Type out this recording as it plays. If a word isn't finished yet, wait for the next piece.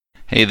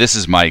Hey, this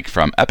is Mike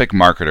from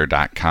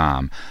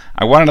epicmarketer.com.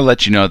 I wanted to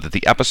let you know that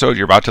the episode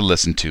you're about to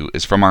listen to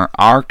is from our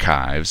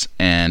archives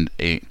and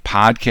a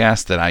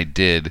podcast that I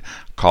did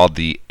called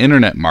the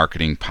Internet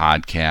Marketing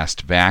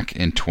Podcast back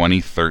in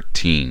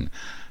 2013.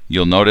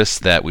 You'll notice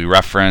that we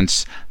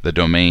reference the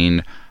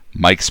domain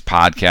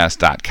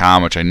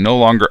mikespodcast.com, which I no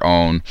longer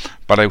own,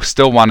 but I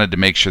still wanted to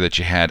make sure that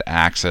you had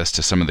access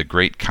to some of the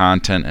great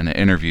content and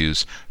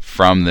interviews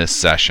from this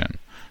session.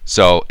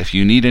 So if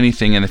you need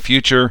anything in the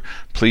future,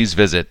 please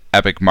visit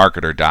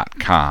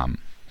epicmarketer.com.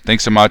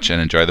 Thanks so much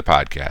and enjoy the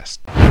podcast.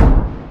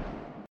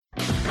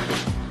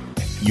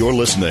 You're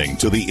listening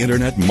to the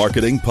Internet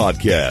Marketing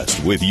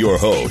Podcast with your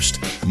host,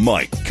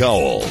 Mike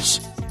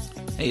Cowles.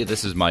 Hey,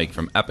 this is Mike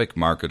from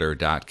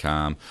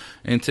epicmarketer.com,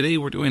 and today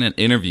we're doing an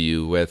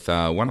interview with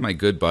one of my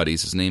good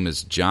buddies. His name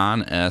is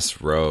John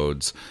S.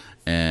 Rhodes,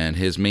 and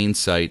his main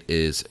site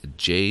is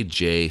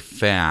jjfast.com.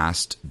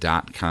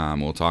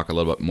 We'll talk a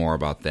little bit more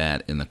about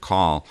that in the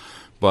call.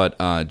 But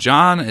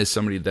John is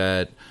somebody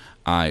that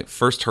I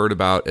first heard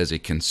about as a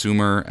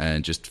consumer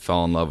and just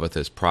fell in love with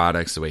his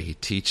products, the way he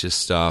teaches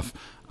stuff,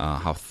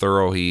 how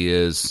thorough he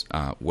is,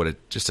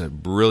 just a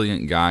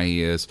brilliant guy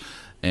he is,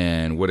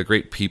 and what a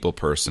great people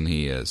person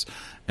he is.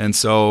 And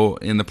so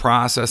in the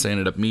process, I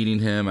ended up meeting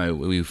him.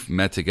 We've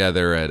met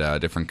together at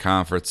different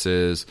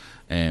conferences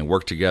and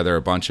worked together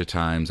a bunch of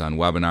times on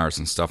webinars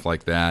and stuff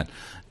like that.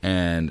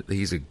 And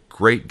he's a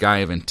great guy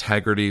of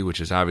integrity,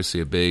 which is obviously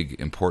a big,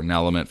 important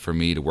element for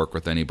me to work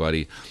with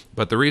anybody.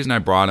 But the reason I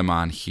brought him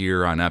on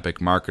here on Epic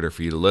Marketer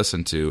for you to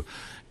listen to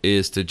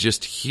is to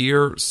just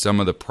hear some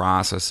of the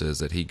processes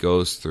that he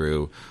goes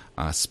through.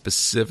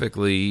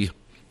 Specifically,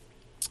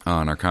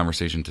 on our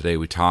conversation today,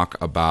 we talk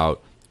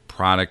about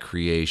product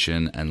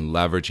creation and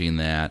leveraging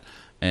that.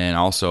 And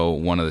also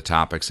one of the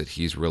topics that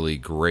he's really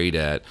great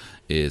at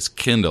is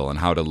Kindle and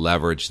how to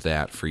leverage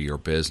that for your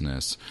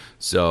business.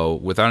 So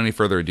without any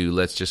further ado,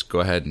 let's just go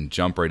ahead and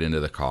jump right into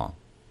the call.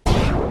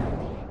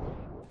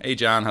 Hey,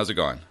 John, how's it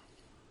going?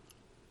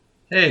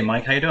 Hey,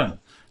 Mike, how you doing?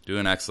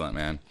 Doing excellent,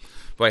 man.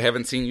 Boy, I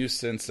haven't seen you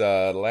since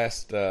the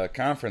last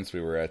conference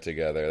we were at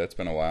together. That's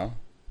been a while.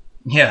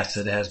 Yes,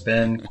 it has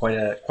been quite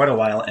a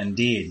while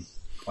indeed.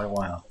 Quite a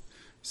while.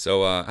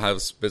 So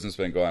how's business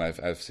been going?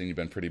 I've seen you've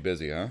been pretty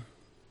busy, huh?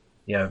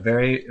 Yeah,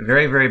 very,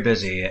 very, very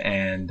busy.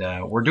 And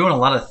we're doing a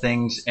lot of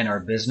things in our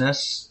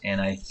business. And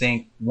I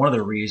think one of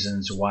the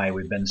reasons why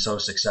we've been so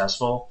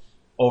successful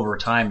over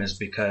time is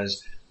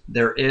because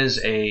there is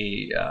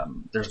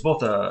there's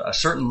both a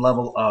certain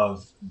level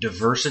of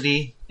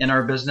diversity in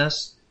our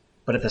business,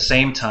 but at the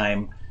same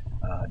time,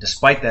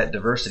 despite that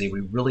diversity,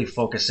 we really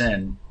focus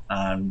in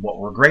on what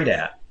we're great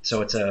at.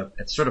 So it's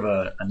sort of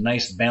a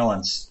nice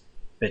balance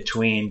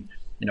between,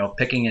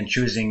 picking and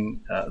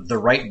choosing the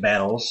right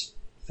battles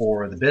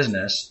for the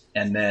business,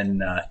 and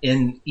then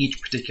in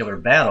each particular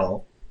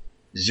battle,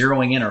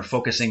 zeroing in or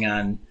focusing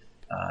on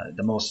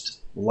the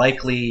most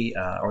likely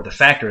or the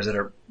factors that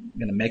are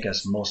going to make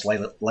us most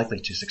likely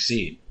to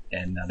succeed.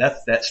 And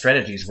that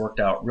strategy has worked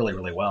out really,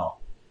 really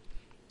well.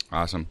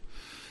 Awesome.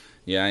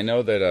 Yeah, I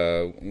know that,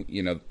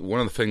 one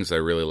of the things I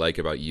really like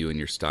about you and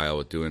your style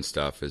with doing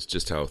stuff is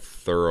just how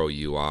thorough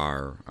you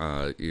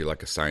are. You're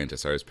like a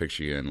scientist. I always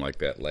picture you in like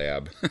that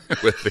lab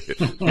with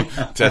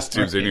the test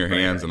tubes in your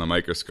hands and the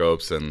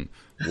microscopes and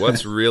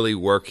what's really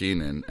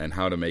working and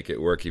how to make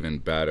it work even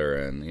better.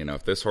 And,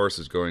 if this horse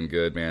is going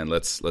good, man,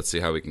 let's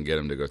see how we can get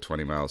him to go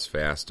 20 miles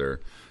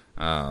faster.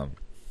 I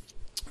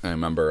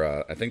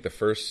remember, I think the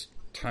first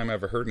time I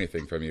ever heard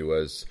anything from you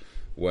was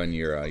when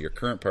your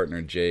current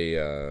partner, Jay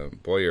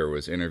Boyer,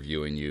 was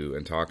interviewing you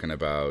and talking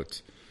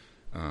about,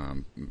 I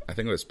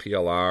think it was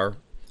PLR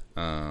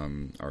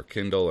or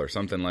Kindle or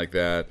something like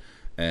that.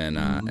 And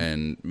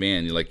and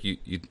man,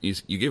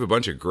 you gave a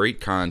bunch of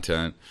great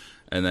content,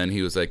 and then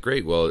he was like,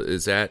 "Great, well,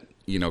 is that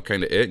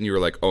kind of it?" And you were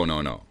like, "Oh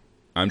no.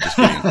 I'm just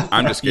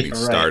getting right.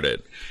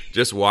 started.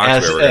 Just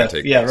watch where we're going to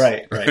take this." Yeah,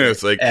 right.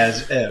 It's like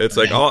as if. It's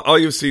like all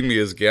you've seen me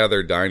is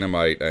gather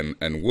dynamite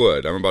and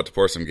wood. I'm about to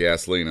pour some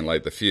gasoline and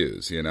light the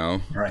fuse,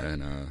 Right.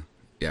 And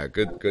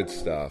good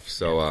stuff.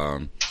 So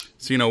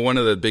one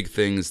of the big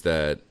things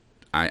that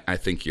I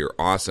think you're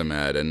awesome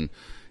at, and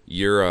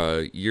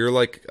you're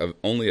like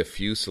only a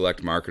few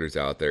select marketers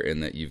out there in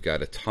that you've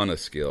got a ton of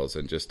skills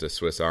and just a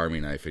Swiss Army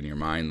knife in your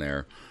mind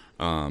there.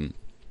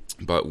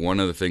 But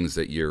one of the things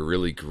that you're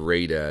really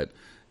great at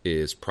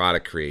is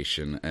product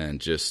creation and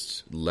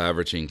just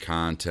leveraging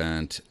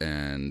content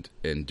and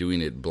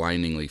doing it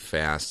blindingly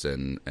fast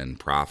and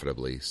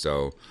profitably.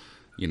 So,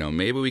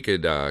 maybe we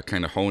could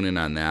kind of hone in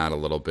on that a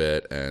little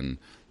bit and,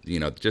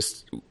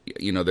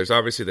 there's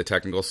obviously the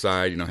technical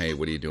side, hey,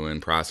 what are you doing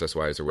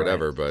process-wise or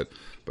whatever, Right.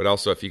 but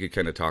also if you could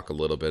kind of talk a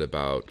little bit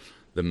about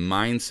the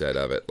mindset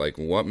of it, like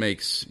what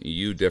makes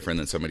you different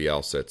than somebody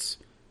else that's,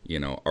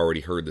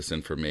 already heard this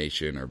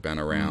information or been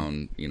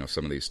around,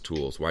 some of these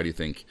tools. Why do you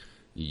think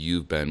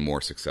you've been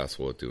more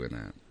successful at doing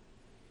that?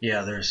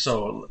 Yeah,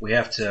 we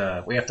have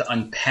to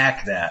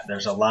unpack that.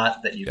 There's a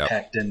lot that you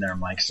packed in there,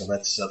 Mike. So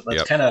let's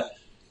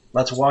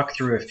walk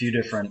through a few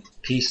different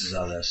pieces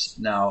of this.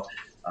 Now,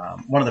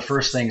 one of the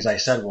first things I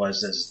said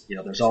is,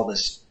 there's all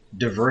this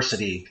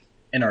diversity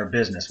in our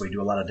business. We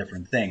do a lot of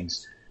different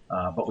things,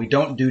 but we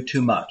don't do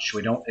too much.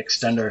 We don't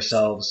extend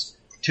ourselves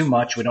too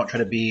much. We don't try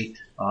to be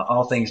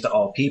all things to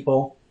all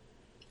people.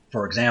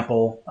 For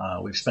example,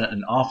 we've spent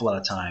an awful lot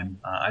of time,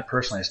 I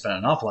personally have spent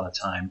an awful lot of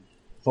time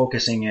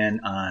focusing in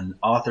on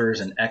authors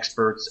and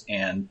experts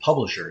and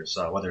publishers,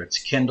 whether it's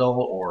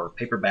Kindle or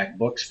paperback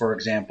books, for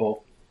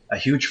example. A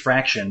huge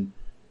fraction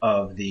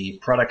of the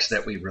products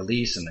that we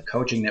release and the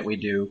coaching that we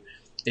do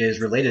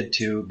is related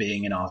to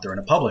being an author and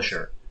a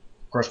publisher.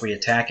 Of course, we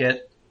attack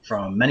it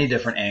from many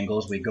different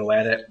angles. We go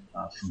at it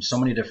from so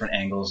many different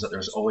angles that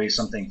there's always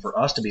something for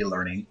us to be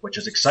learning, which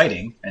is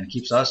exciting and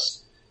keeps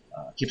us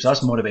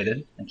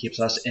motivated and keeps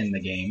us in the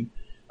game.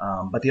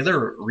 But the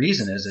other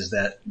reason is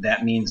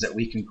that means that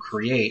we can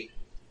create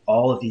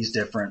all of these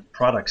different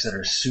products that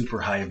are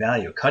super high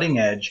value, cutting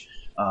edge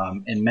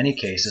in many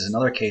cases. In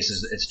other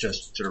cases, it's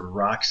just sort of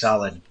rock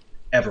solid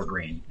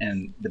evergreen.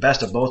 And the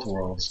best of both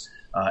worlds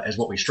is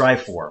what we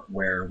strive for,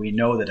 where we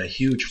know that a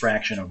huge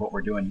fraction of what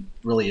we're doing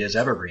really is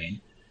evergreen,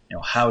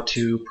 how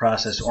to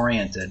process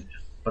oriented,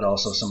 but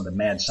also some of the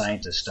mad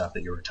scientist stuff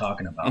that you were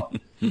talking about.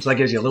 So that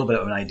gives you a little bit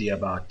of an idea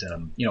about,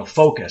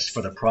 focus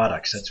for the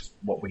products. That's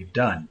what we've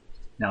done.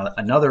 Now,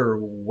 another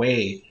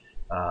way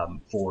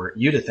for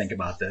you to think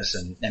about this,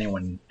 and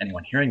anyone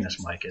hearing this,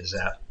 Mike, is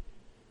that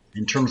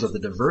in terms of the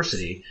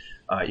diversity,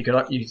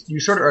 you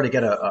sort of already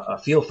get a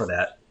feel for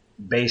that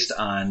based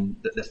on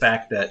the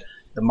fact that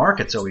the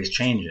market's always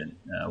changing.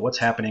 What's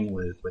happening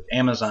with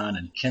Amazon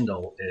and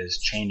Kindle is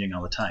changing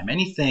all the time.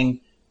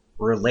 Anything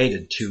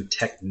related to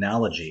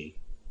technology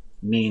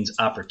means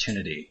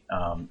opportunity.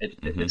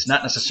 It's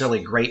not necessarily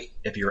great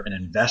if you're an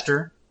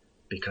investor,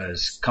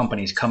 because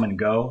companies come and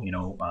go.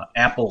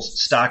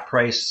 Apple's stock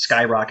price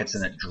skyrockets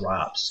and it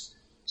drops.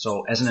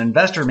 So as an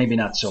investor, maybe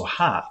not so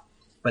hot,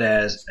 but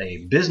as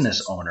a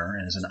business owner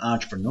and as an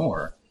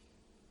entrepreneur,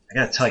 I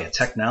got to tell you,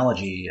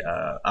 technology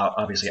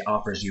obviously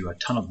offers you a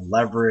ton of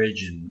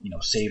leverage and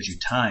saves you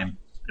time.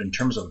 But in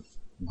terms of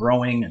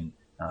growing and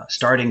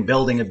starting,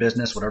 building a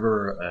business,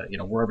 whatever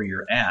wherever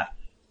you're at,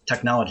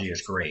 technology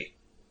is great.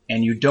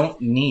 And you don't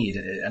need,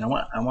 and I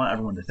want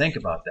everyone to think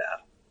about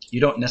that. You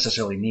don't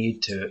necessarily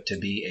need to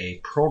be a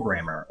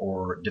programmer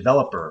or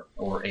developer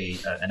or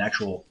an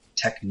actual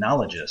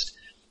technologist.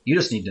 You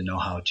just need to know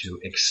how to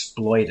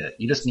exploit it.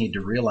 You just need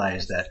to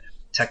realize that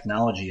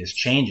technology is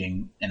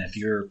changing, and if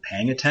you're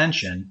paying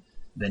attention,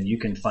 then you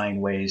can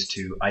find ways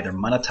to either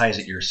monetize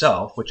it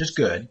yourself, which is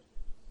good,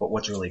 but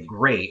what's really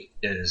great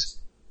is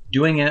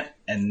doing it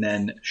and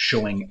then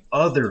showing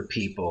other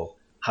people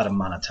how to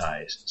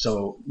monetize.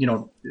 So,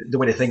 the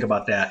way to think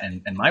about that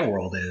in my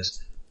world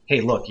is,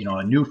 hey, look,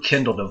 a new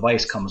Kindle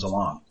device comes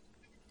along.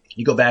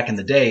 You go back in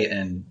the day,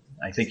 and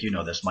I think you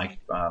know this, Mike.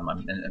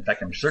 In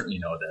fact, I'm certain you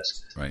know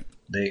this. Right.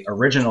 The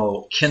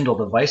original Kindle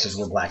devices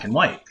were black and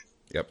white.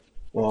 Yep.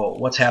 Well,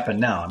 what's happened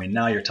now? I mean,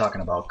 now you're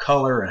talking about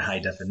color and high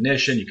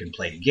definition. You can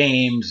play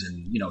games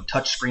and,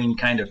 touch screen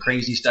kind of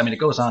crazy stuff. I mean, it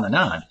goes on and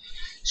on.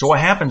 So what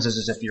happens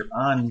is if you're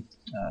on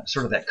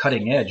sort of that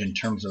cutting edge in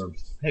terms of,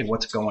 hey,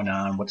 what's going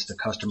on? What's the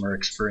customer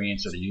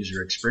experience or the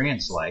user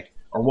experience like?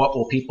 Or what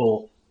will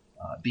people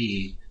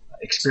be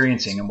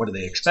experiencing, and what do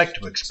they expect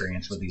to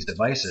experience with these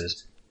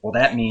devices? Well,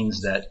 that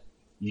means that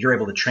you're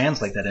able to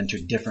translate that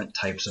into different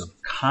types of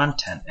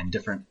content and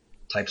different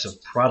types of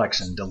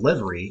products and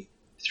delivery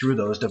through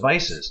those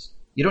devices.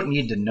 You don't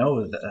need to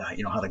know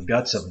how the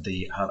guts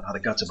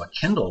of a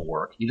Kindle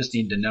work. You just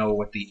need to know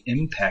what the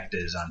impact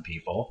is on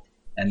people,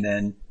 and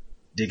then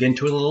dig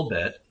into it a little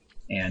bit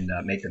and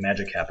make the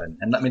magic happen.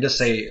 And let me just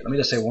say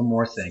one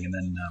more thing, and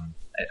then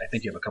I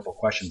think you have a couple of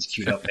questions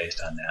queued up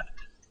based on that.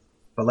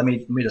 But let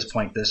me just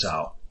point this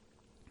out.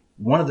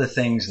 One of the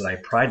things that I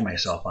pride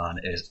myself on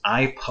is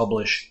I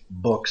publish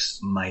books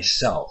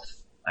myself.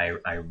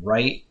 I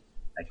write,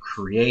 I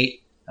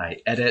create, I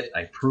edit,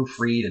 I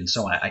proofread, and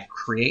so on. I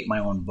create my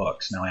own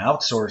books. Now, I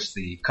outsource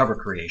the cover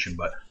creation,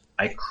 but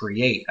I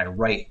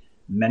write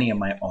many of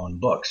my own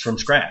books from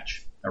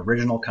scratch,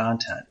 original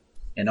content.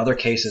 In other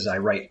cases, I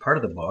write part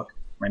of the book,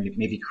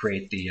 maybe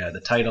create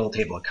the title,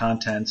 table of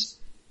contents,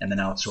 and then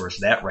outsource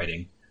that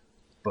writing.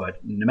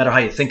 But no matter how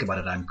you think about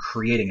it, I'm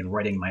creating and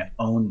writing my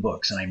own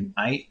books, and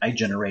I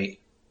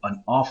generate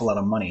an awful lot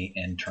of money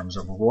in terms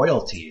of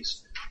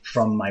royalties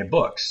from my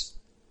books.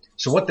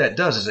 So what that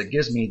does is it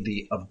gives me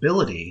the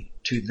ability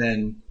to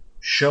then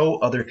show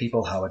other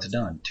people how it's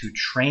done, to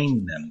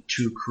train them,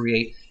 to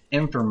create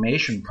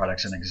information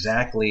products on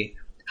exactly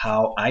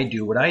how I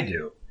do what I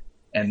do.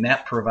 And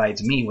that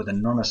provides me with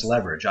enormous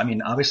leverage. I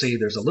mean, obviously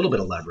there's a little bit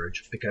of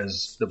leverage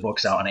because the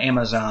book's out on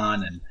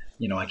Amazon and,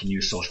 I can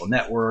use social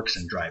networks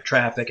and drive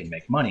traffic and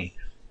make money.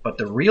 But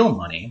the real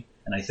money,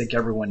 and I think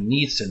everyone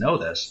needs to know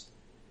this,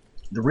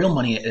 the real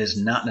money is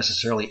not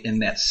necessarily in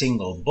that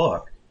single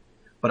book,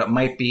 but it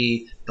might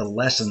be the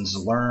lessons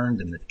learned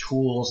and the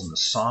tools and the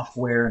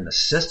software and the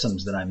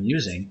systems that I'm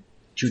using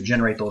to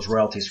generate those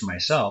royalties for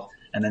myself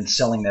and then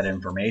selling that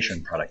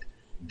information product.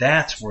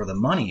 That's where the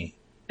money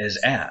is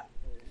at.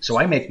 So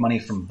I make money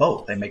from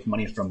both. I make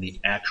money from the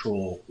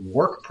actual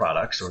work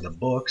products or the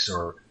books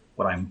or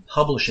what I'm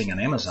publishing on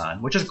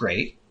Amazon, which is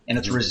great. And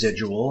it's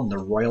residual, and the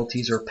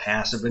royalties are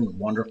passive and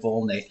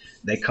wonderful. And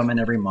they come in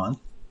every month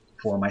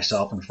for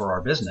myself and for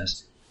our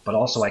business. But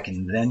also I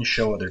can then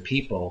show other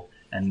people,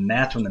 and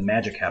that's when the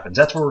magic happens.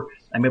 That's where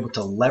I'm able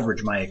to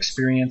leverage my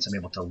experience. I'm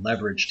able to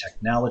leverage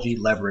technology,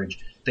 leverage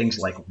things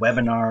like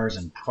webinars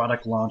and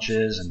product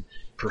launches and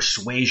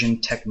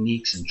persuasion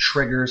techniques and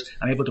triggers.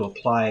 I'm able to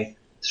apply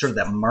sort of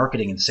that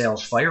marketing and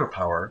sales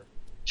firepower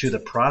to the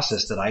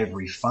process that I've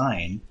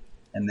refined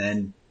and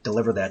then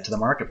deliver that to the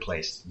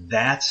marketplace.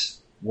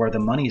 That's where the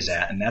money's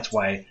at. And that's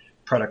why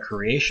product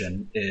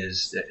creation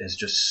is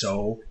just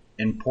so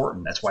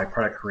important. That's why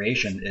product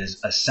creation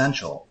is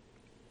essential.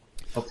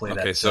 Hopefully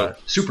that's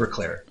super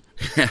clear.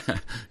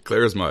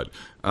 Clear as mud.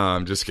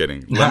 Just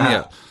kidding.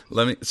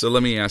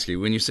 Let me ask you,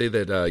 when you say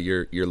that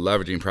you're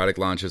leveraging product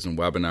launches and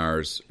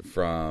webinars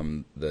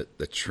from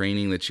the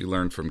training that you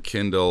learned from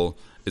Kindle,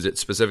 is it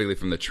specifically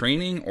from the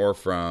training or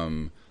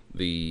from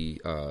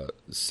the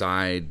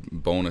side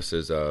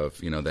bonuses of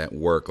that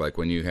work? Like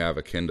when you have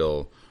a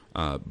Kindle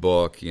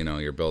book,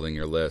 you're building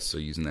your list, so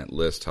using that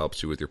list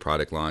helps you with your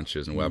product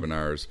launches and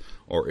webinars,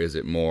 or is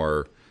it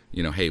more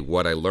hey,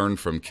 what I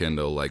learned from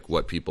Kindle, like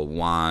what people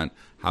want,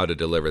 how to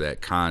deliver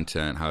that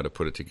content, how to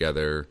put it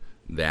together,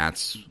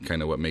 that's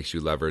kind of what makes you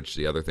leverage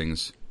the other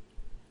things?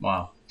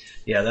 Wow.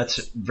 Yeah,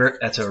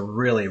 that's a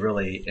really,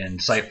 really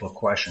insightful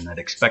question. I'd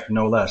expect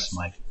no less,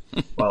 Mike.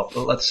 Well,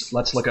 let's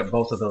look at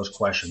both of those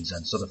questions.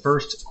 And so the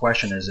first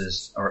question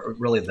is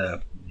really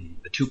the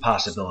two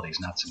possibilities,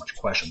 not so much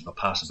questions, but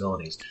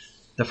possibilities.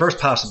 The first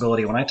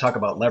possibility when I talk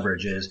about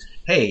leverage is,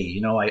 hey,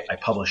 I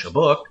publish a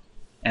book,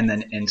 and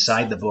then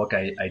inside the book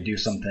I do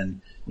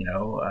something,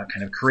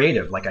 kind of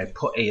creative. Like I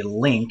put a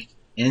link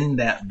in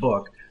that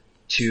book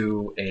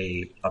to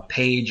a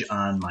page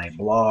on my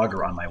blog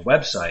or on my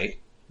website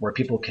where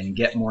people can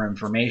get more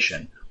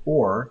information,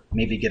 or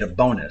maybe get a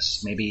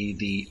bonus, maybe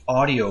the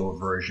audio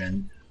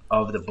version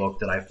of the book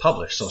that I've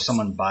published. So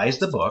someone buys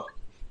the book,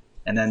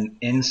 and then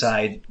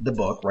inside the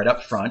book, right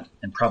up front,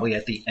 and probably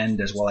at the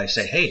end as well, I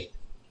say, hey,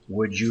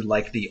 would you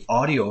like the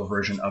audio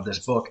version of this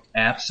book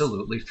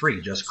absolutely free?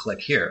 Just click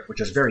here,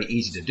 which is very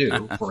easy to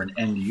do for an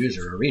end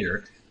user or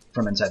reader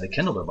from inside the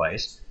Kindle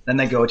device. Then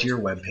they go to your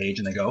web page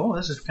and they go, oh,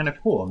 this is kind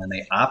of cool. And then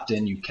they opt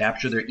in, you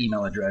capture their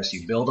email address,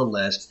 you build a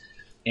list,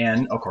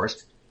 and of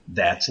course,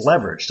 that's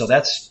leverage. So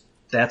that's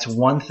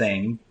one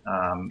thing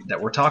that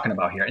we're talking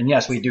about here. And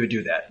yes, we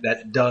do that.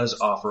 That does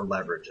offer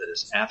leverage. It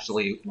is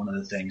absolutely one of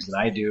the things that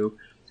I do,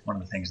 one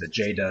of the things that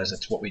Jay does.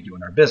 That's what we do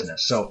in our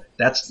business. So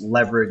that's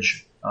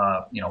leverage,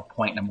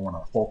 point number one,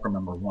 or fulcrum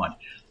number one.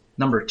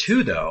 Number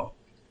two, though,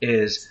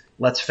 is,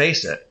 let's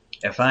face it,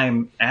 if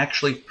I'm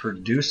actually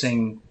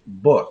producing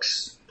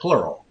books,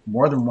 plural,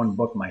 more than one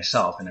book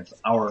myself, and if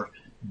our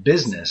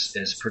business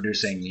is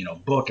producing,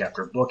 book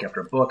after book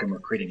after book, and we're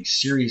creating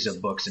series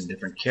of books and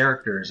different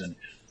characters and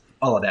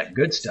all of that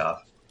good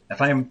stuff,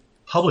 if I'm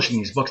publishing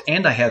these books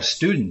and I have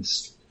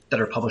students that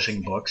are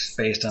publishing books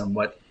based on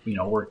what,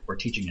 we're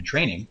teaching and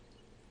training,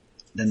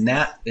 then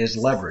that is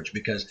leverage,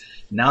 because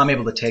now I'm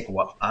able to take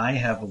what I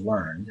have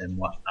learned and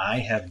what I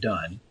have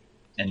done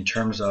in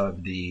terms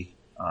of the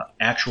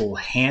actual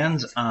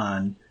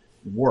hands-on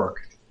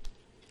work,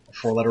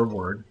 four-letter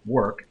word,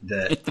 work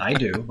that I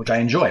do, which I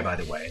enjoy, by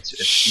the way.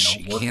 It's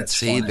work. You can't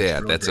say fun.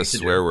 that. Really that's a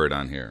swear word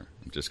on here.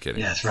 I'm just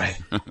kidding. Yeah, that's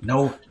right.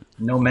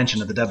 No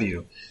mention of the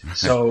W.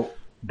 So,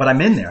 but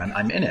I'm in there.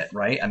 I'm in it,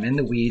 right? I'm in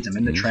the weeds. I'm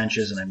in the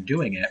trenches, and I'm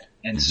doing it.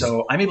 And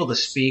so I'm able to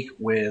speak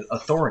with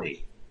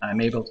authority. I'm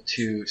able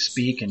to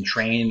speak and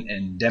train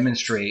and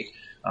demonstrate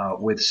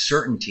with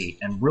certainty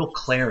and real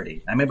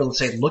clarity. I'm able to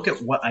say, look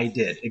at what I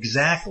did.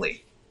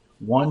 Exactly.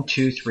 1,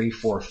 2, 3,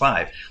 4,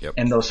 5. Yep.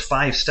 And those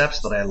 5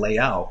 steps that I lay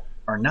out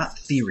are not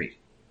theory.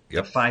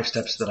 Yep. The 5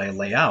 steps that I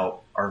lay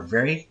out are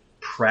very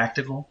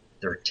practical.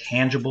 They're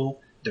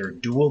tangible. They're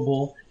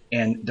doable.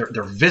 And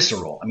they're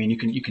visceral. I mean, you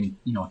can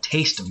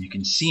taste them. You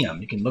can see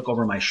them. You can look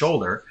over my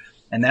shoulder.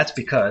 And that's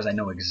because I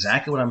know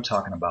exactly what I'm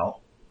talking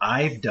about.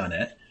 I've done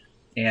it.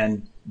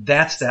 And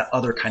that's that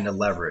other kind of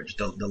leverage.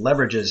 The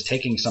leverage is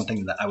taking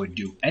something that I would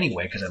do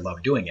anyway because I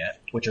love doing it,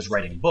 which is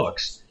writing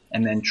books,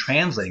 and then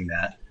translating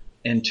that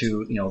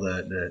into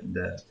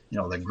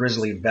the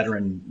grizzly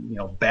veteran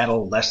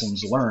battle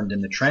lessons learned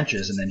in the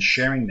trenches, and then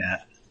sharing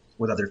that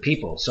with other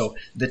people. So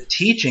the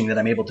teaching that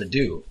I'm able to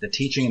do, the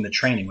teaching and the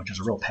training, which is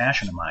a real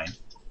passion of mine,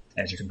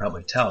 as you can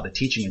probably tell, the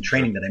teaching and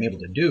training that I'm able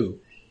to do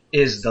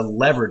is the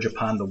leverage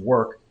upon the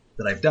work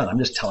that I've done. I'm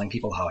just telling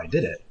people how I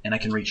did it, and I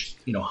can reach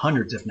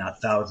hundreds, if not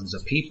thousands,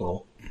 of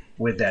people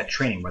with that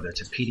training, whether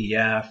it's a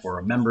PDF or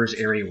a members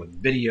area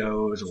with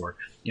videos, or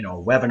a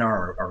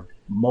webinar or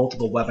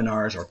multiple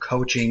webinars or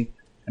coaching.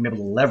 I'm able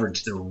to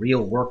leverage the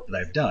real work that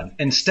I've done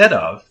instead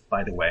of,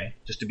 by the way,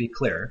 just to be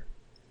clear,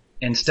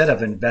 instead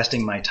of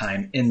investing my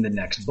time in the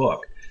next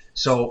book.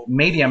 So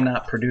maybe I'm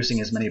not producing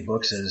as many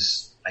books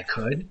as I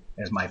could,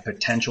 as my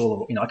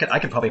potential. I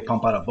could probably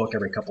pump out a book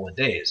every couple of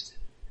days.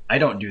 I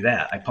don't do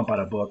that. I pump out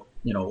a book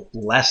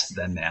less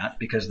than that,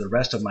 because the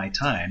rest of my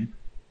time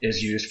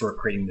is used for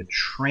creating the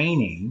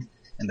training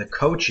and the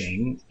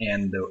coaching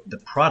and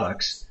the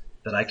products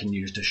that I can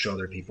use to show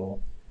other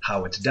people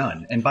how it's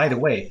done. And by the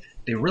way,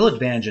 the real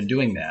advantage in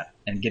doing that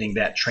and getting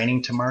that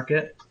training to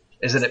market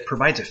is that it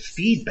provides a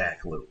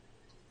feedback loop.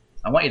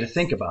 I want you to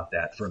think about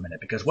that for a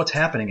minute, because what's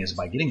happening is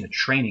by getting the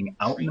training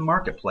out in the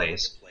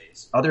marketplace,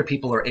 other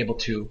people are able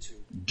to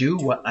do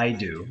what I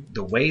do,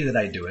 the way that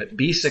I do it,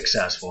 be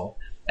successful,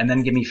 and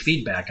then give me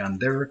feedback on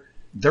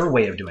their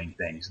way of doing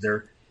things,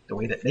 the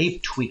way that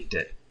they've tweaked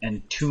it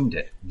and tuned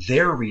it,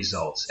 their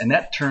results. And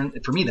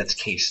for me, that's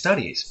case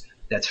studies.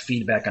 That's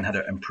feedback on how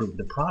to improve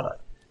the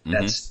product. Mm-hmm.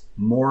 That's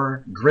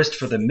more grist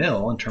for the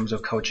mill in terms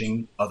of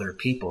coaching other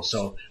people.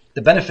 So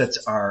the benefits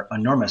are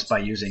enormous by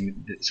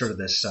using sort of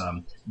this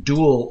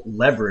dual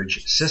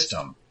leverage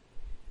system.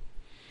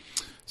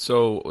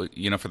 So,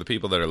 for the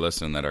people that are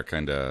listening that are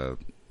kind of,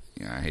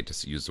 I hate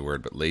to use the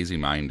word, but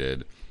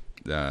lazy-minded,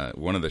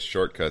 one of the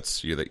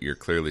shortcuts that you're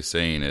clearly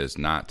saying is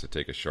not to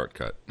take a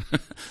shortcut.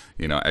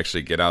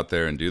 Actually get out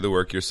there and do the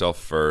work yourself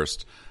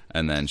first,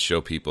 and then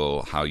show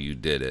people how you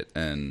did it.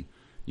 And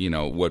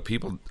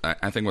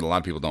I think what a lot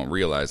of people don't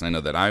realize, and I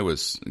know that I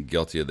was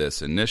guilty of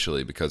this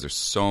initially, because there's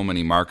so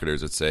many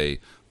marketers that say,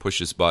 push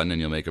this button and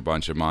you'll make a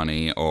bunch of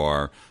money,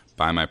 or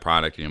buy my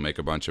product and you'll make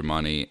a bunch of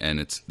money.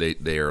 And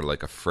they are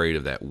like afraid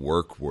of that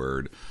work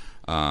word.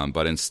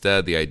 But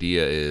instead, the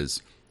idea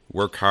is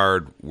work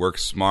hard, work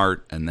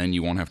smart, and then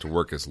you won't have to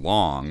work as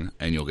long,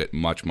 and you'll get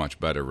much, much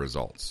better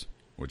results.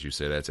 Would you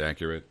say that's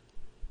accurate?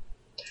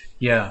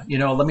 Yeah.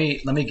 Let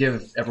me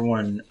give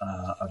everyone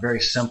a very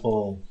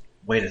simple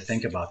way to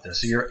think about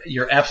this. So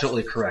you're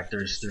absolutely correct.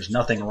 There's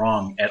nothing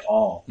wrong at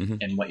all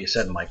in what you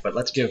said, Mike. But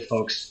let's give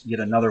folks yet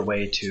another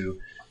way to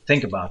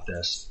think about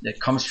this. It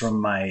comes from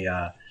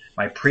my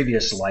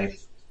previous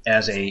life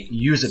as a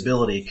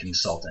usability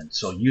consultant,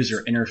 so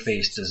user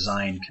interface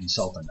design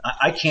consultant.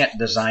 I can't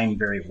design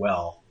very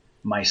well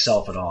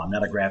myself at all. I'm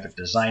not a graphic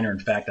designer. In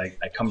fact,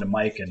 I come to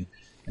Mike and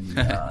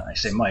I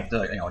say, Mike,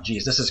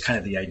 geez, this is kind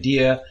of the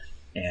idea,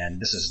 and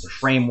this is the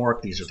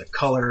framework, these are the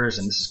colors,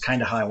 and this is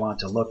kind of how I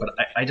want it to look, but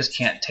I just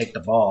can't take the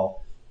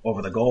ball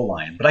over the goal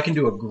line. But I can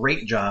do a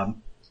great job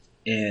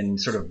in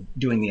sort of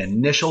doing the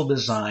initial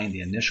design,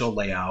 the initial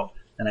layout,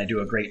 and I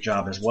do a great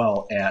job as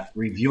well at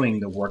reviewing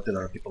the work that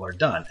other people have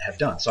done.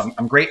 So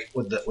I'm great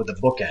with the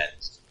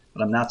bookends,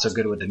 but I'm not so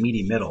good with the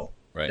meaty middle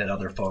that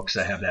other folks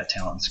that have that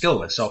talent and skill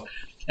with. So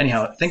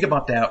anyhow, think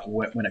about that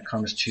when it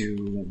comes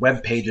to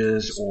web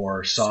pages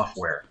or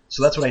software.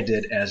 So that's what I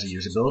did as a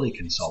usability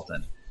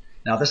consultant.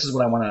 Now, this is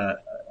what I want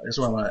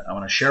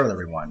to share with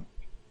everyone.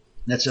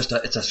 And it's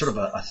a sort of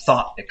a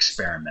thought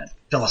experiment,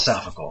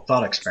 philosophical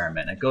thought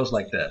experiment. It goes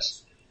like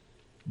this: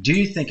 do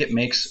you think it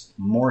makes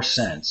more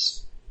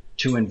sense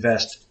to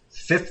invest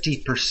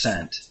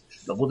 50%?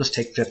 We'll just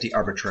take 50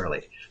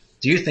 arbitrarily.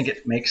 Do you think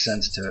it makes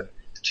sense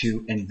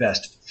to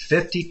invest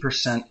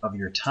 50% of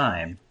your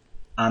time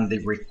on the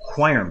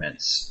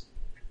requirements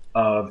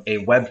of a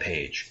web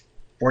page,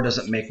 or does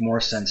it make more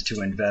sense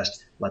to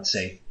invest, let's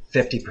say,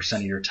 50%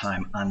 of your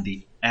time on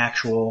the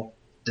actual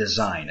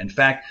design? In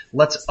fact,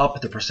 let's up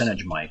the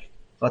percentage, Mike.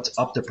 Let's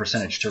up the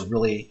percentage to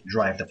really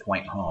drive the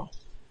point home.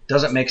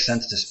 Does it make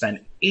sense to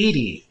spend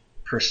 80%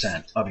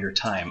 of your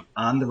time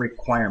on the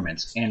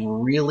requirements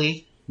and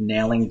really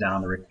nailing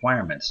down the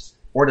requirements?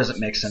 Or does it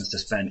make sense to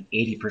spend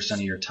 80%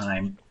 of your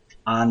time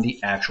on the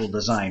actual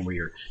design, where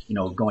you're,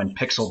 going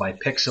pixel by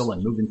pixel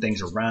and moving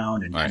things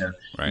around and kind of,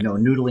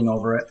 noodling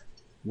over it?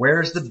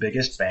 Where's the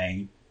biggest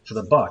bang for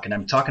the buck? And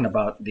I'm talking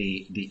about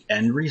the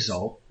end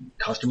result,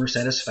 customer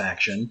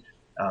satisfaction,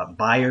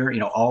 buyer,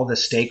 all the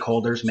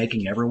stakeholders,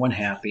 making everyone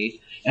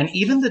happy, and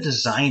even the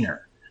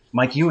designer.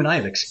 Mike, you and I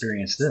have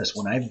experienced this.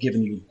 When I've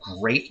given you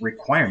great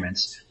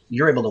requirements,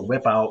 you're able to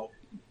whip out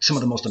some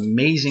of the most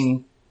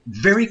amazing,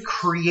 very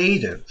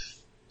creative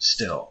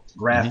still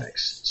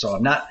graphics. So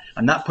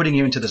I'm not putting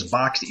you into this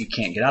box that you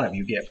can't get out of.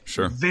 You get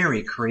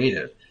very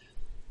creative.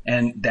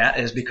 And that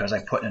is because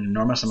I put an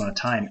enormous amount of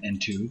time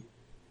into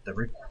the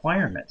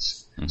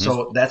requirements.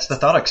 So that's the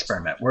thought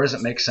experiment. Where does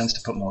it make sense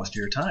to put most of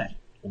your time?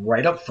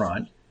 Right up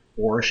front,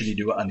 or should you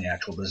do it on the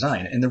actual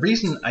design? And the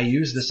reason I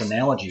use this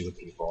analogy with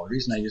people, the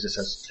reason I use this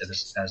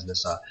as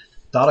this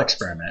thought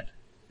experiment,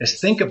 is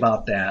think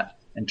about that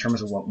in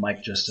terms of what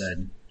Mike just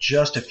said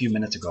just a few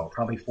minutes ago,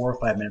 probably 4 or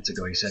 5 minutes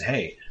ago. He said,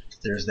 hey,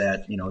 there's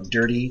that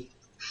dirty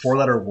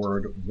 4-letter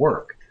word,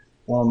 work.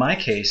 Well, in my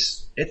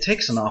case, it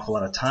takes an awful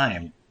lot of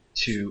time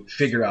to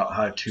figure out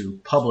how to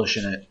publish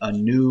in a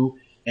new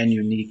and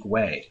unique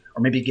way,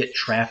 or maybe get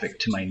traffic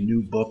to my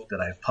new book that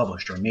I've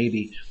published, or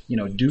maybe,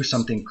 do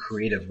something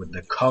creative with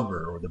the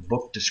cover or the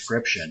book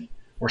description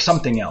or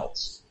something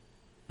else.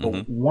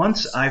 But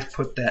once I've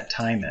put that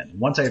time in,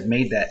 once I've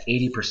made that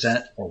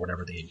 80% or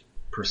whatever the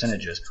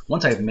percentage is,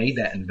 once I've made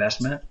that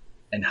investment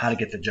in how to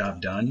get the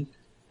job done,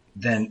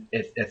 then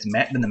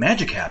then the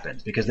magic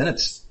happens, because then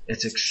it's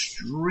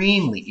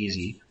extremely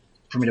easy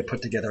for me to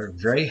put together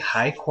very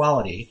high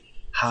quality,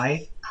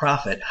 high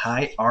profit,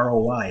 high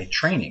ROI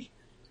training.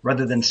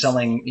 rather than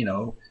selling,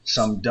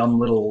 some dumb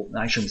little,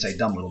 I shouldn't say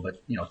dumb little,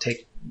 but,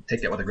 take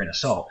that with a grain of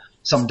salt,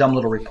 some dumb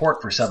little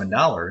report for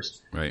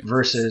 $7 Right.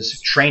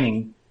 versus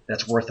training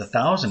that's worth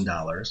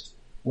 $1,000.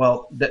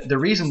 Well, the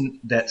reason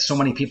that so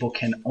many people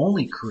can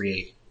only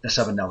create the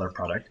 $7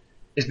 product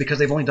is because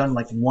they've only done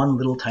like one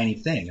little tiny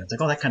thing. It's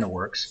like, oh, that kind of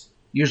works.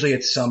 Usually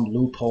it's some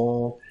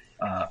loophole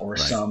or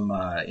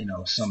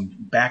Right. some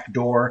back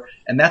door.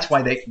 And that's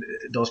why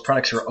those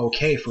products are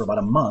okay for about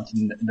a month,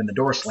 and then the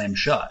door slams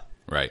shut.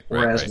 Right.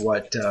 Whereas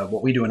right.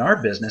 what we do in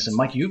our business, and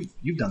Mike,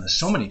 you've done this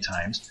so many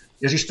times,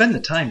 is you spend the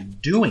time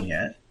doing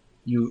it,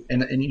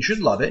 and you should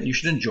love it, and you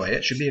should enjoy it.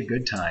 It should be a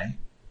good time.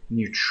 And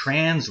you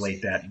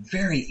translate that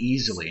very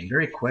easily and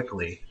very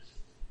quickly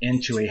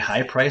into a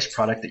high-priced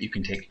product that you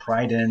can take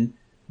pride in,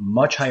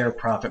 much higher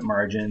profit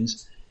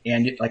margins,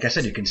 and like I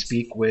said, you can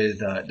speak with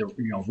the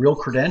real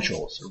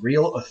credentials,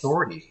 real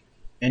authority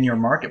in your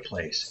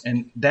marketplace,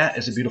 and that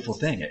is a beautiful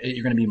thing.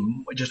 You're going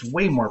to be just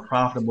way more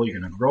profitable. You're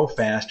going to grow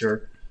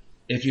faster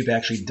if you've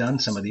actually done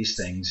some of these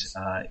things,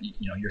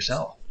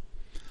 yourself.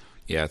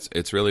 Yeah,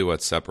 it's really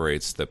what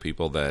separates the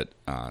people that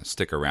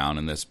stick around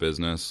in this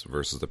business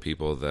versus the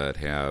people that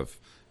have,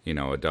 a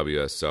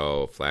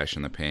WSO, flash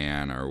in the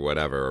pan or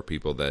whatever, or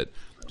people that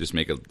just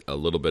make a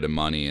little bit of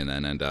money and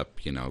then end up,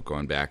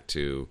 going back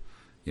to,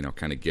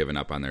 kind of giving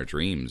up on their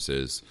dreams.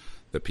 Is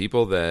the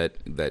people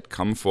that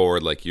come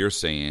forward, like you're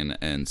saying,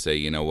 and say,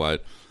 you know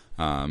what,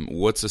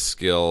 what's a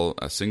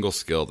single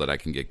skill that I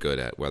can get good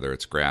at, whether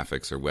it's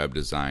graphics or web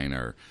design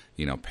or,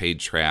 paid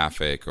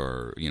traffic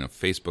or,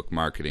 Facebook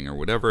marketing or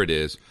whatever it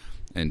is,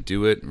 and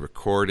do it,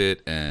 record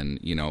it, and,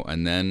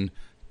 and then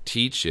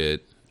teach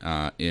it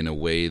in a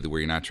way where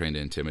you're not trying to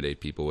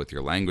intimidate people with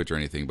your language or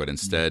anything, but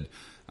instead,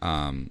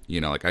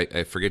 like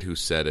I forget who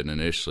said it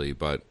initially,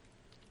 but,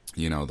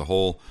 the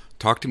whole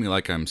talk to me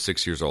like I'm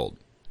 6 years old,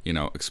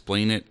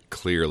 explain it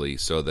clearly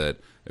so that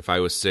if I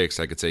was 6,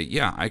 I could say,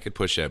 yeah, I could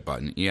push that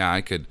button. Yeah, I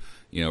could,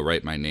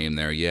 write my name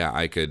there. Yeah,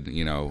 I could,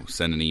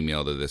 send an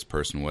email to this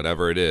person,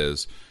 whatever it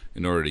is,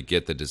 in order to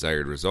get the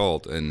desired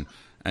result. And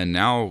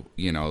now,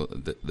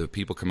 the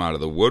people come out of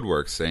the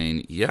woodwork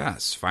saying,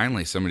 yes,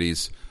 finally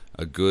somebody's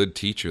a good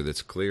teacher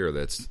that's clear,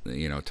 that's,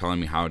 telling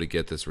me how to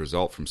get this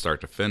result from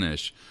start to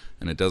finish.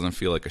 And it doesn't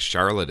feel like a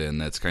charlatan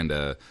that's kind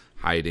of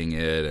hiding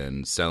it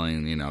and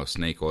selling,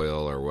 snake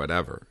oil or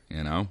whatever,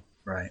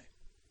 Right.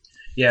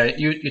 Yeah,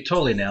 you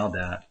totally nailed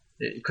that.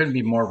 It couldn't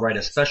be more right,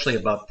 especially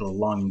about the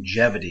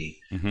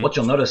longevity. Mm-hmm. What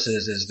you'll notice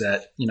is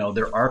that,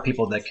 there are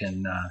people that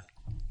can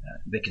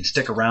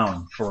stick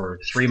around for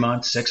 3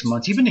 months, 6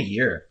 months, even a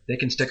year. They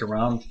can stick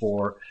around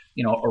for,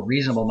 a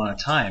reasonable amount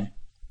of time.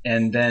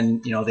 And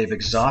then, they've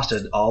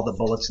exhausted all the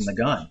bullets in the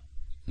gun.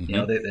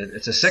 Mm-hmm.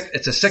 It's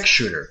a six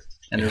shooter,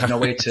 and there's no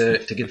way to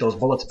get those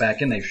bullets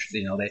back in.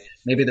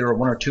 Maybe there are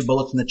 1 or 2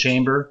 bullets in the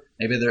chamber.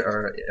 Maybe there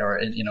are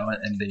in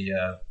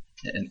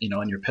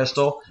your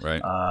pistol.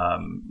 Right.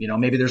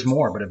 Maybe there's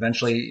more, but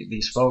eventually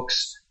these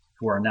folks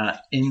who are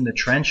not in the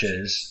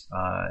trenches,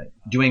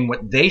 doing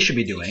what they should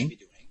be doing,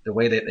 the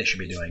way that they should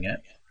be doing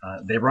it,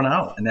 they run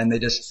out, and then they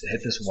just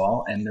hit this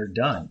wall and they're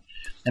done.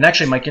 And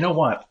actually, Mike, you know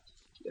what?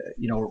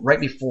 Right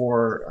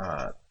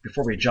before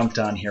we jumped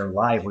on here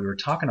live, we were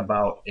talking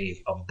about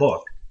a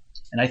book,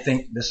 and I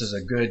think this is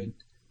a good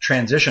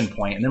transition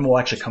point, and then we'll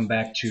actually come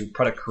back to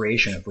product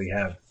creation if we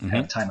have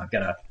time. I've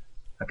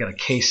got a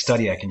case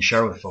study I can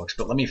share with folks,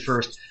 but let me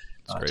first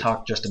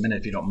talk just a minute,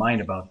 if you don't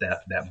mind, about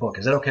that book.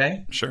 Is that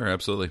okay? Sure,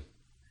 absolutely.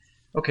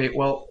 Okay,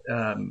 well,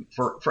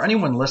 for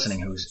anyone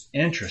listening who's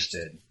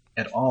interested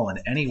at all in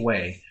any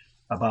way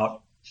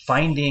about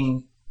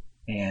finding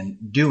and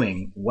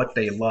doing what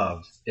they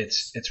love,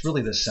 it's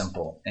really this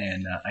simple.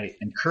 And I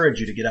encourage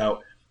you to get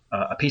out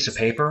a piece of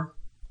paper.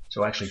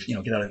 So actually,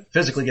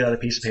 physically get out a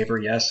piece of paper,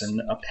 yes, and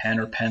a pen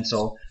or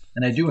pencil.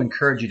 And I do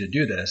encourage you to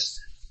do this.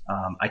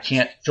 I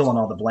can't fill in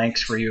all the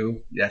blanks for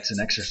you. That's an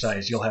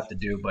exercise you'll have to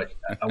do. But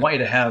I want you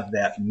to have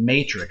that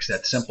matrix,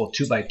 that simple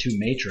 2x2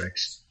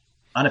 matrix,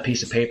 on a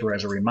piece of paper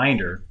as a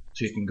reminder,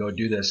 so you can go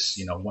do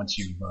this, once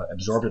you've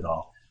absorbed it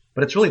all.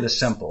 But it's really this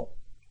simple.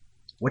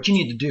 What you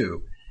need to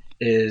do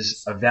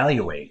is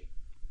evaluate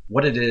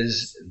what it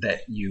is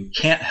that you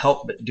can't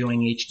help but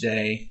doing each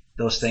day,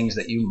 those things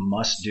that you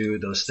must do,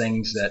 those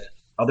things that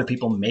other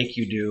people make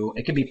you do.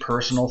 It could be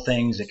personal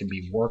things, it could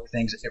be work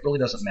things, it really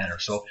doesn't matter.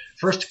 So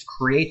first,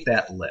 create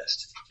that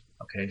list.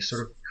 Okay,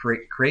 sort of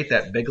create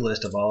that big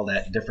list of all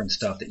that different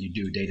stuff that you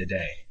do day to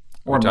day.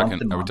 Are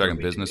we talking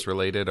business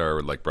related,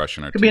 or like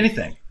brushing our teeth? Could be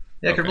anything.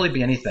 Yeah, it could really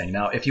be anything.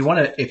 Now, if you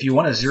want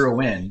to zero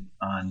in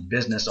on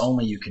business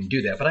only, you can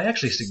do that. But I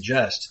actually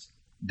suggest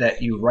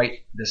that you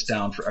write this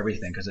down for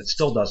everything, because it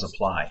still does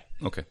apply.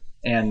 Okay.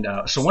 And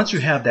so once you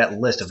have that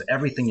list of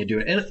everything you do,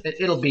 and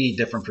it'll be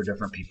different for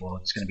different people.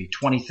 It's going to be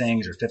 20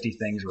 things or 50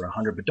 things or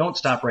 100, but don't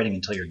stop writing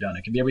until you're done.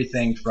 It can be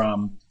everything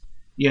from,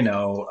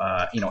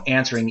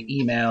 answering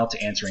email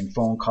to answering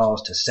phone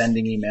calls to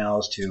sending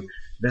emails to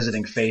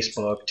visiting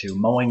Facebook to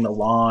mowing the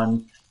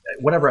lawn,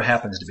 whatever it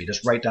happens to be.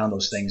 Just write down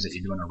those things that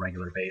you do on a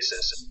regular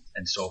basis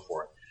and so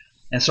forth.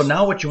 And so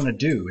now what you want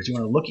to do is you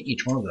want to look at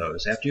each one of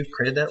those after you've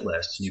created that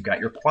list and you've got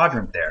your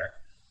quadrant there.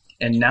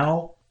 And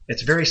now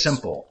it's very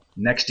simple.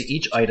 Next to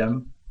each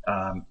item,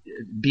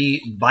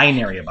 be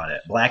binary about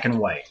it, black and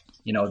white.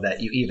 That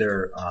you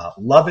either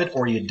love it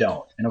or you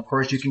don't. And of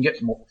course, you can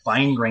get more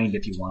fine-grained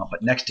if you want,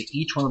 but next to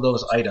each one of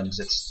those items,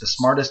 it's the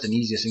smartest and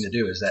easiest thing to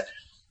do is that,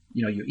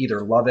 you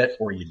either love it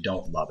or you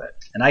don't love it.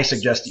 And I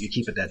suggest that you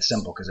keep it that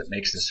simple because it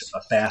makes this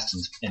a fast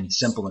and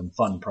simple and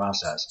fun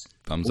process.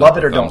 Thumbs love up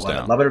it or don't thumbs love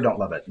down. it. Love it or don't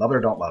love it. Love it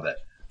or don't love it.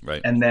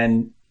 Right. And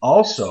then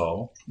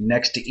also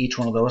next to each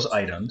one of those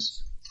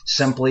items,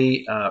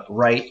 simply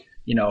write,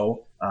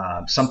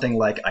 something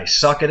like I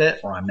suck at it,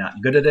 or I'm not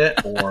good at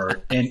it,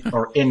 or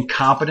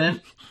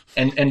incompetent,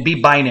 and be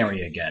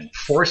binary again.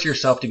 Force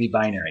yourself to be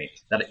binary,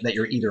 that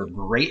you're either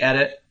great at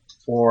it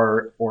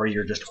or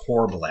you're just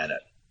horrible at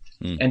it.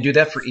 And do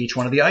that for each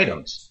one of the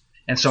items.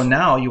 And so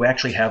now you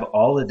actually have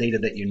all the data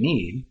that you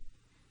need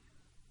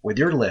with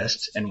your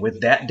list, and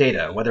with that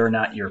data, whether or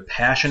not you're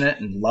passionate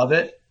and love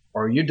it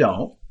or you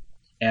don't,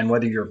 and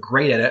whether you're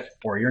great at it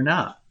or you're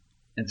not.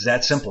 It's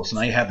that simple. So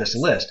now you have this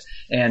list,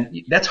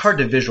 and that's hard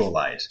to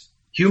visualize.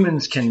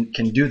 Humans can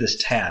do this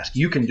task.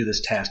 You can do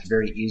this task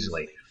very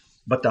easily.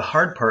 But the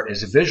hard part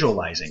is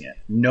visualizing it,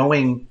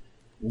 knowing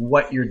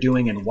what you're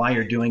doing and why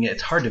you're doing it.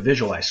 It's hard to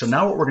visualize. So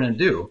now what we're going to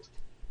do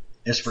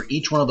is for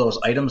each one of those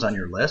items on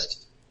your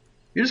list,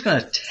 you're just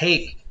going to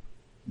take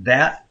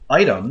that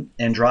item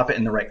and drop it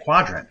in the right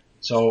quadrant.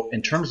 So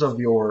in terms of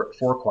your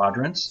 4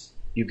 quadrants,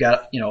 you've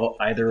got,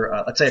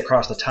 either, let's say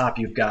across the top,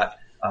 you've got,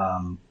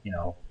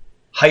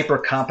 hyper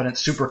competent,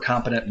 super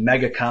competent,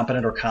 mega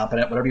competent, or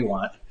competent, whatever you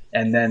want.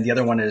 And then the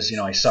other one is,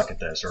 I suck at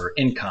this, or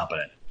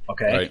incompetent.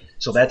 Okay. Right.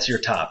 So that's your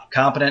top,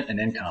 competent and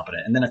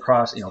incompetent. And then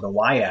across, the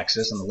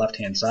y-axis on the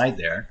left-hand side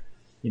there,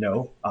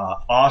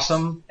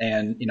 awesome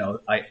and,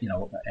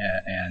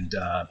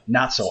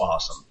 not so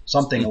awesome.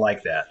 Something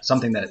like that.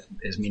 Something that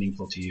is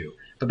meaningful to you.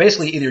 But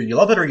basically either you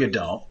love it or you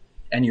don't,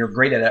 and you're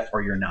great at it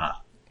or you're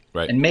not.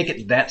 Right. And make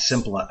it that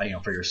simple,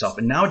 for yourself.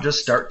 And now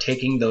just start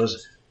taking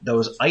those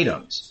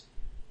items.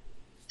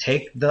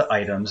 Take the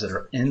items that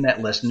are in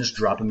that list and just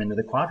drop them into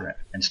the quadrant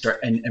and start.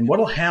 And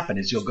what'll happen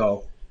is you'll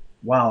go,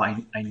 wow,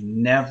 I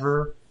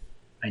never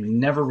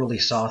really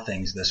saw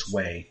things this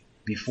way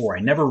before.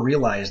 I never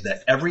realized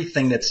that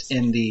everything that's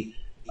in the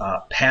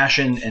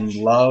passion and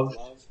love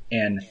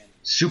and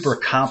super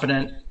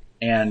competent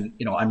and,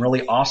 I'm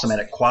really awesome at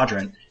it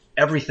quadrant,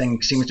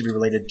 everything seems to be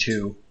related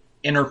to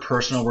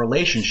interpersonal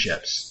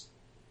relationships.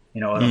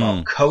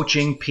 About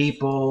coaching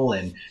people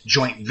and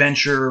joint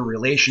venture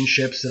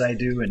relationships that I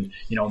do, and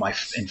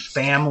and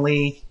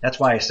family. That's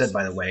why I said,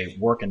 by the way,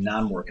 work and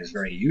non-work is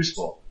very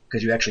useful,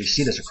 because you actually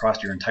see this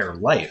across your entire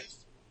life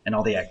and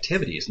all the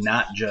activities,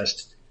 not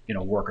just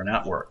work or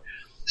not work.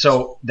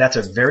 So that's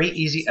a very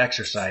easy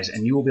exercise,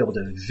 and you will be able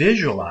to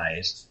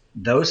visualize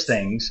those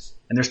things.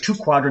 And there's 2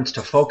 quadrants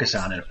to focus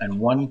on, and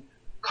one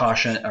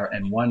quadrant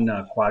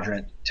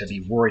to be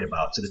worried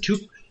about. So the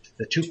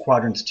two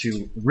quadrants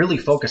to really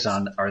focus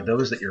on are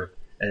those that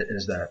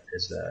is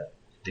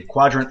the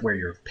quadrant where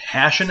you're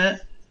passionate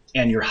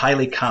and you're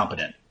highly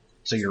competent.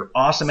 So you're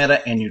awesome at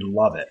it and you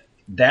love it.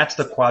 That's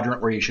the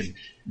quadrant where you should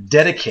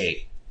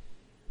dedicate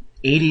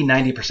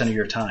 80-90% of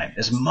your time,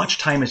 as much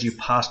time as you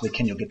possibly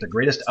can. You'll get the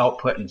greatest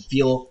output and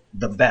feel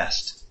the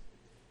best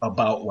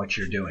about what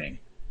you're doing.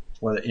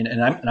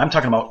 And I'm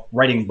talking about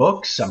writing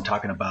books. I'm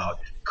talking about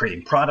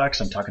creating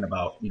products. I'm talking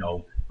about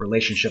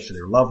relationships with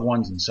your loved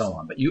ones and so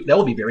on. But that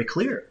will be very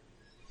clear.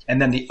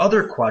 And then the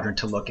other quadrant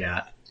to look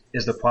at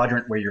is the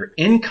quadrant where you're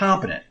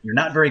incompetent. You're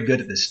not very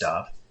good at this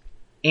stuff,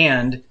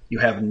 and you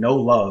have no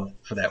love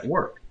for that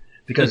work,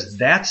 because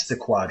that's the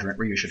quadrant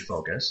where you should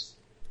focus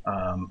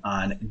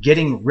on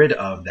getting rid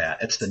of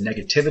that. It's the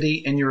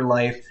negativity in your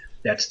life.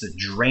 That's the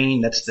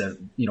drain. That's the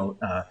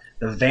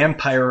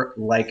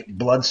vampire-like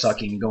blood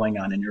sucking going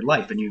on in your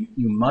life. And you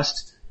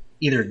must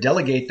either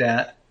delegate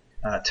that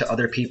to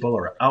other people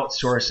or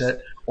outsource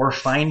it, or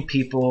find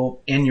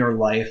people in your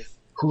life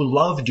who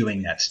love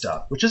doing that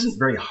stuff, which isn't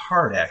very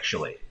hard,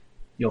 actually.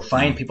 You'll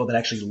find people that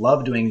actually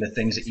love doing the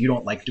things that you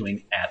don't like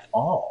doing at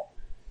all,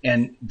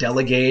 and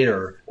delegate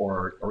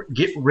or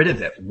get rid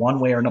of it one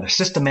way or another.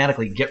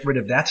 Systematically get rid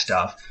of that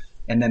stuff,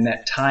 and then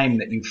that time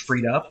that you've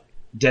freed up,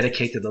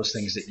 dedicate to those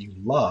things that you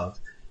love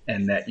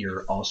and that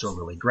you're also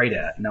really great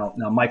at. Now,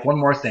 Mike, one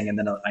more thing, and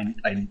then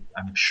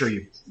I'm sure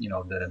I'm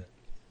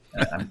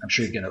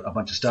sure you get a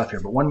bunch of stuff here,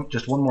 but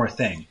one more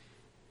thing.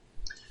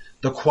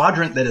 The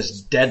quadrant that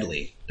is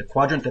deadly, the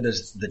quadrant that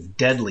is the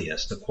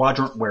deadliest, the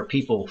quadrant where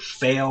people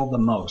fail the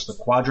most, the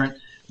quadrant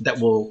that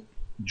will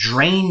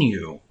drain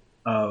you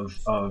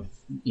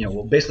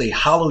will basically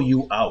hollow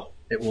you out.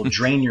 It will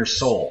drain your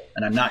soul.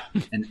 And I'm not,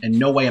 in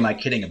no way am I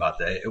kidding about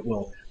that.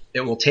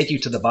 It will take you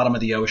to the bottom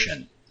of the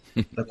ocean.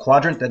 The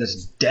quadrant that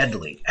is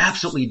deadly,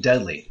 absolutely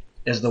deadly,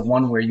 is the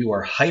one where you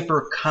are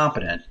hyper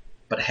competent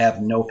but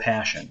have no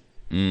passion.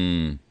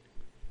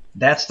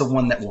 That's the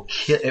one that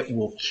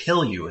will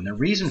kill you. And the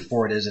reason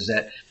for it is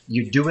that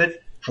you do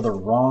it for the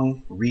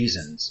wrong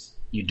reasons.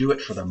 You do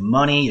it for the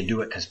money. You do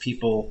it because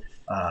people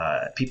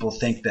People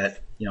think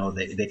that,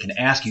 they can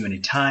ask you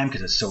anytime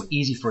because it's so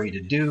easy for you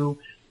to do.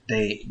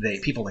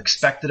 People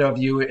expect it of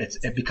you.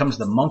 It becomes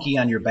the monkey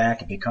on your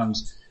back. It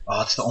becomes,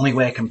 it's the only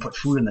way I can put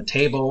food on the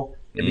table.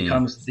 It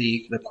becomes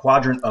the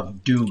quadrant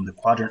of doom, the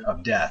quadrant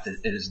of death.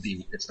 It's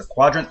the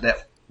quadrant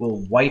that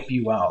will wipe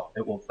you out.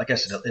 It will, like I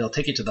said, it'll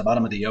take you to the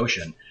bottom of the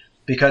ocean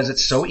because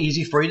it's so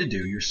easy for you to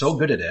do. You're so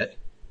good at it,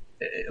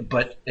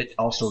 but it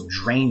also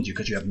drains you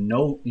because you have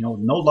no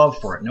love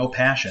for it, no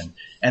passion.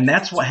 And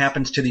that's what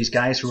happens to these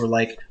guys who are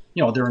like,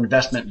 they're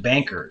investment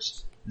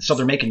bankers. So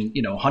they're making,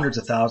 hundreds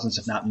of thousands,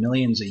 if not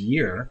millions a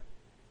year.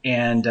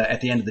 And at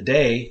the end of the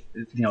day,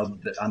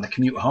 on the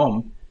commute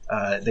home,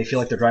 they feel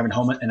like they're driving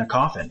home in a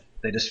coffin.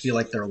 They just feel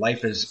like their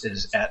life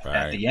is at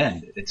the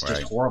end. It's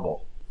just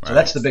horrible. So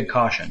that's the big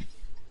caution.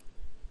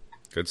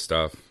 Good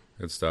stuff.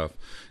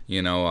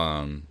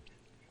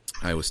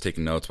 I was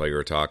taking notes while you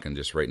were talking,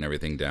 just writing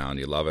everything down.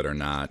 You love it or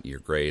not, you're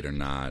great or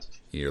not,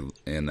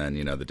 and then,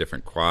 the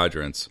different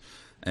quadrants,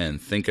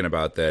 and thinking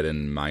about that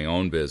in my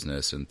own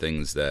business and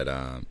things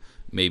that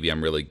maybe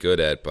I'm really good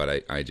at,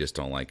 but I just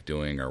don't like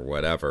doing or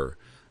whatever.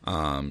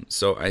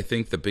 So I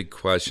think the big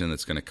question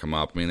that's going to come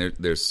up,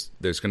 there's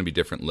going to be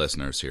different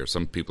listeners here.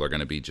 Some people are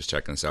going to be just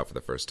checking this out for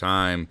the first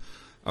time.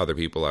 Other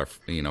people are,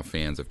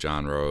 fans of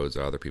John Rhodes.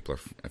 Other people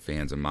are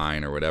fans of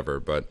mine or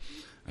whatever. But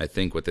I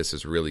think what this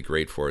is really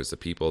great for is the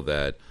people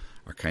that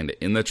are kind of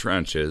in the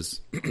trenches,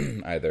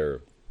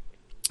 either,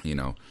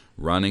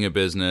 running a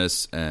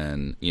business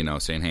and,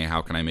 saying, hey,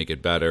 how can I make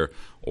it better?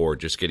 Or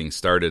just getting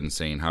started and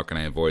saying, how can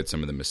I avoid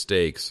some of the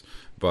mistakes?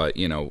 But,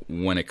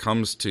 when it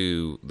comes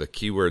to the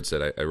keywords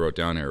that I wrote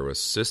down here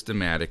was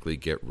systematically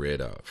get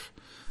rid of.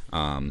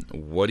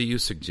 What do you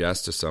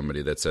suggest to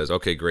somebody that says,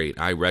 okay, great,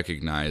 I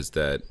recognize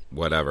that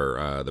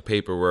whatever, the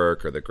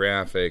paperwork or the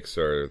graphics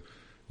or,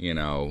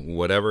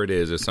 whatever it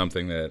is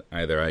something that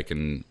either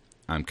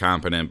I'm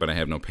competent, but I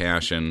have no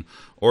passion,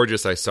 or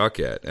just I suck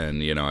at,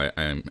 and,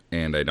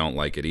 I don't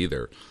like it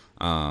either.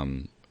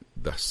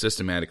 The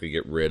systematically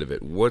get rid of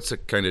it. What's a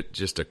kind of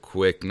just a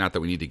quick, not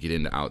that we need to get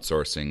into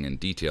outsourcing in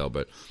detail,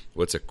 but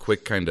what's a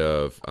quick kind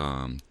of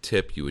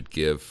tip you would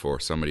give for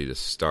somebody to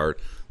start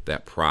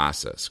that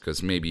process?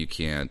 Because maybe you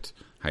can't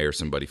hire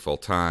somebody full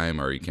time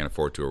or you can't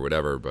afford to or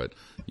whatever, but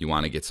you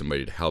want to get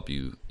somebody to help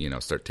you,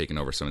 start taking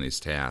over some of these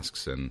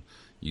tasks and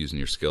using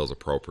your skills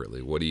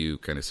appropriately. What do you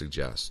kind of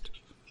suggest?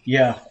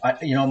 Yeah,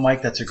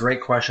 Mike, that's a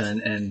great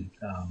question. And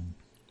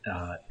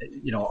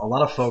a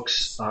lot of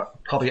folks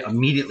probably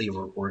immediately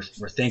were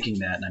thinking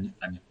that, and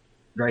I'm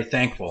very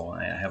thankful.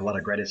 I have a lot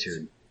of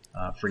gratitude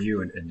for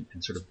you and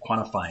sort of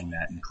quantifying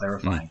that and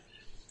clarifying.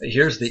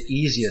 Here's the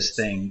easiest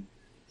thing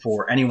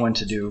for anyone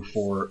to do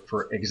for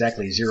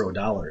exactly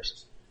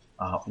 $0.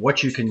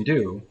 What you can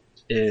do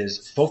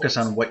is focus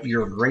on what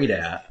you're great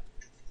at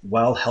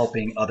while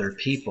helping other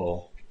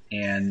people,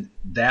 and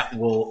that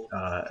will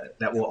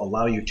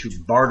allow you to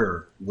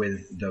barter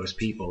with those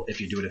people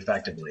if you do it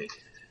effectively.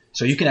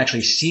 So you can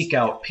actually seek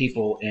out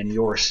people in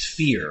your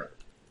sphere,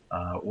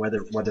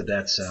 whether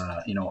that's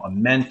a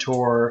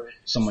mentor,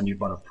 someone you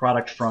bought a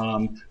product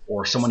from,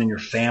 or someone in your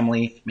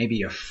family,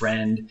 maybe a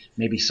friend,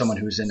 maybe someone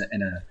who's in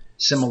a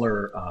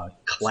similar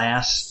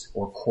class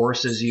or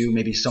course as you,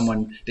 maybe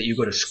someone that you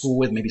go to school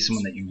with, maybe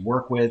someone that you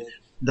work with.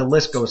 The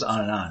list goes on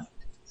and on.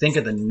 Think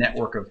of the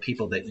network of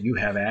people that you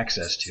have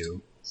access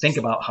to. Think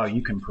about how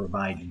you can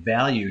provide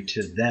value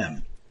to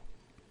them.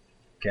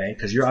 Okay,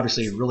 because you're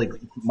obviously really,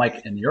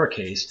 Mike, in your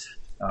case,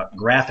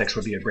 graphics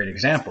would be a great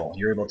example.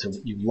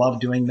 You love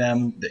doing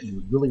them, that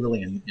you really,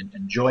 really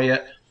enjoy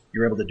it.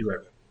 You're able to do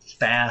it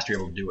fast. You're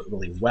able to do it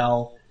really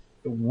well,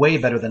 way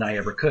better than I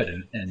ever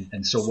could.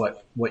 And so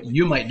what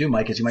you might do,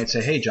 Mike, is you might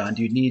say, hey, John,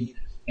 do you need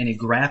any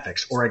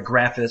graphics or a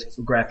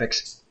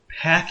graphics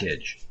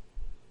package?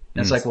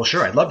 And it's like, well,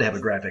 sure, I'd love to have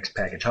a graphics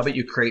package. How about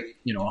you create,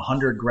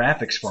 100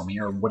 graphics for me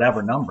or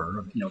whatever number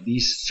of,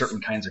 these certain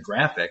kinds of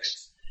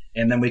graphics,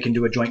 and then we can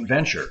do a joint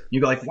venture.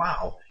 You go like,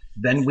 wow,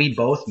 then we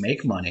both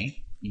make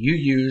money. You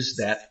use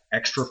that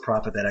extra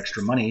profit, that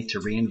extra money to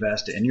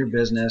reinvest in your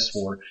business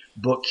for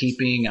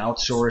bookkeeping,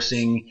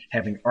 outsourcing,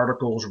 having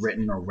articles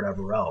written or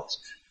whatever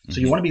else. Mm-hmm.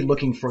 So you want to be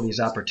looking for these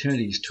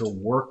opportunities to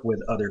work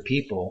with other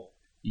people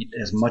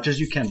as much as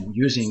you can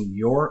using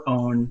your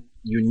own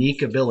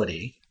unique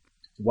ability,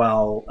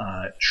 while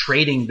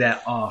trading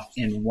that off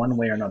in one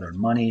way or another,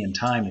 money and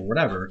time or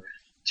whatever,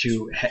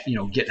 to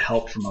get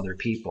help from other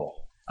people.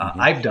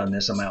 I've done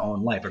this in my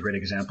own life. A great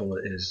example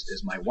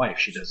is my wife.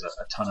 She does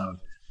a ton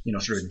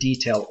of sort of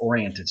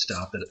detail-oriented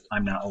stuff that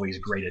I'm not always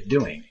great at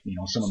doing.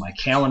 Some of my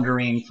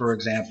calendaring, for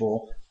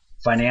example,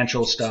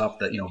 financial stuff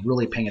that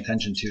really paying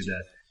attention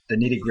to the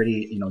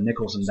nitty-gritty,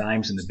 nickels and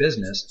dimes in the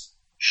business.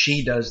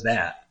 She does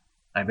that.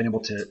 I've been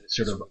able to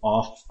sort of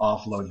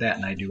offload that,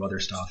 and I do other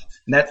stuff.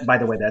 And that, by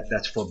the way,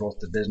 that's for both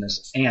the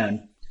business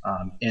and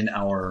in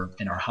our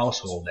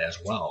household as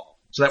well.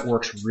 So that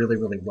works really,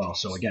 really well.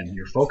 So again,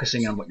 you're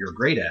focusing on what you're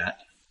great at,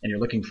 and you're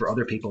looking for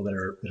other people that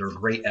are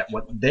great at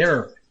what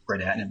they're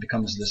great at, and it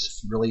becomes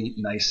this really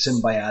nice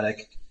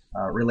symbiotic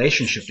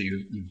relationship that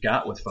you've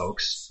got with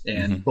folks,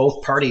 and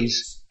both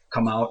parties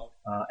come out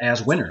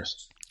as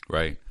winners.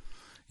 Right.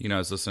 You know, I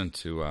was listening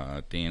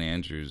to Dan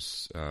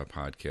Andrews'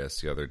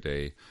 podcast the other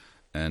day,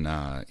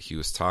 and he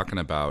was talking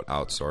about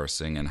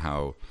outsourcing and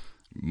how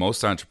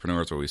most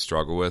entrepreneurs, what we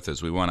struggle with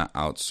is we want to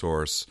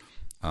outsource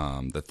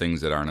the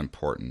things that aren't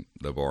important,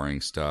 the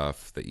boring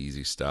stuff, the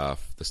easy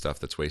stuff, the stuff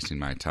that's wasting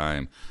my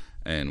time.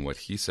 And what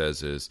he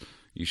says is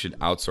you should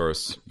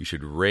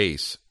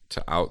race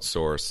to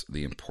outsource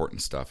the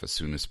important stuff as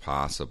soon as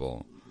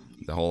possible.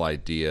 The whole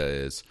idea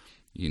is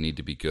you need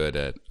to be good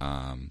at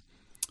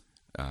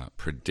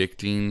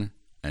predicting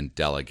and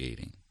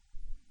delegating.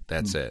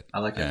 That's it. I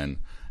like it.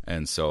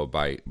 And so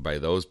by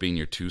those being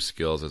your two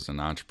skills as an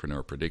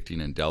entrepreneur,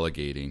 predicting and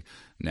delegating,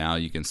 now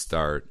you can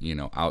start,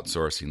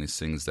 outsourcing these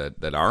things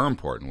that are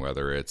important,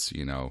 whether it's,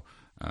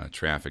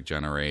 traffic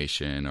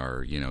generation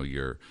or,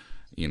 your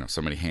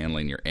somebody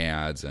handling your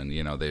ads and,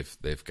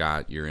 they've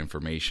got your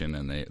information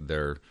and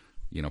they're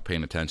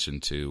paying attention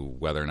to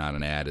whether or not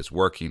an ad is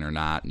working or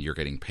not, and you're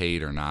getting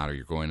paid or not, or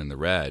you're going in the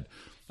red,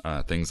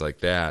 things like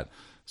that.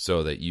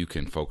 So that you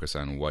can focus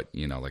on what,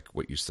 like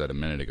what you said a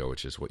minute ago,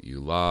 which is what you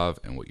love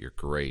and what you're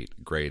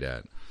great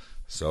at.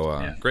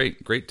 So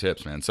great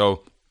tips, man.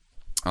 So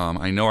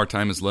I know our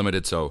time is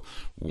limited. So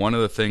one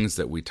of the things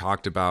that we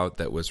talked about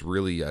that was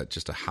really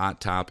just a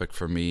hot topic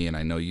for me, and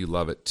I know you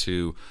love it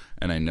too,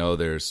 and I know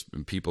there's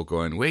people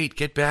going, wait,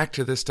 get back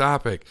to this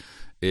topic,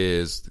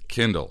 is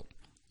Kindle.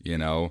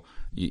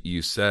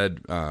 You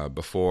said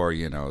before,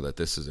 that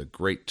this is a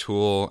great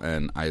tool,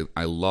 and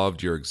I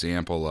loved your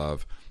example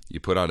of, you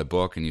put out a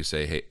book and you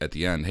say, hey, at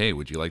the end, hey,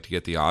 would you like to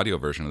get the audio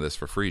version of this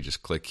for free?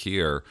 Just click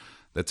here.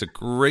 That's a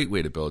great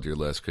way to build your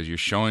list because you're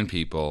showing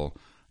people,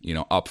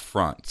 up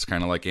front. It's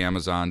kind of like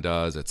Amazon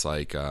does. It's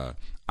like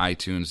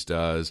iTunes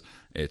does.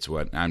 It's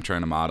what I'm trying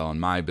to model in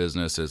my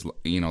business is,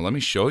 let me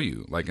show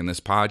you, like in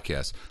this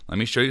podcast, let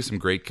me show you some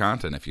great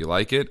content. If you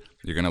like it,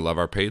 you're going to love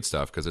our paid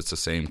stuff because it's the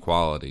same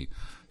quality.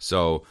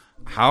 So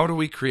how do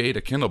we create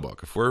a Kindle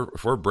book? If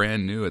we're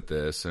brand new at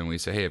this and we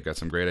say, hey, I've got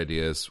some great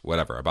ideas,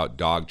 whatever, about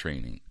dog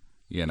training,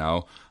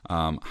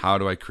 how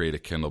do I create a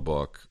Kindle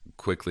book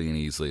quickly and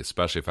easily,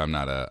 especially if I'm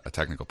not a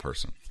technical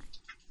person?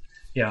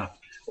 Yeah.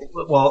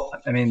 Well,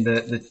 I mean,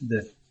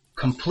 the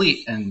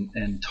complete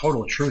and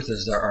total truth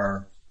is there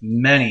are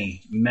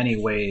many, many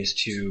ways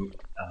to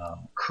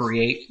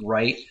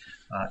write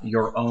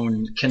your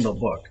own Kindle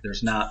book.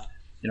 There's not,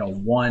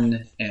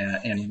 one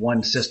and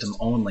one system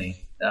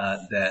only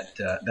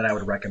that I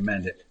would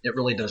recommend. It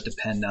really does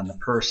depend on the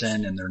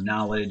person and their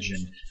knowledge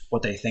and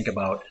what they think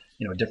about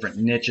different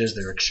niches,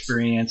 their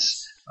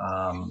experience.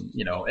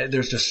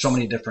 There's just so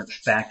many different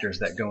factors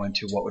that go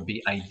into what would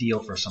be ideal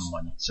for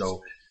someone.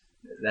 So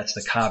that's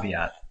the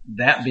caveat.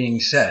 That being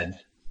said,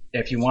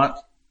 if you want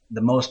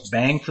the most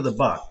bang for the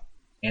buck,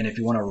 and if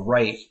you want to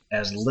write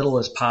as little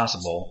as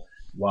possible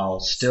while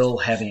still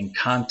having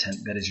content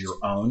that is your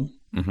own,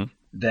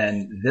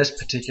 then this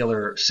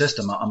particular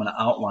system I'm going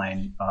to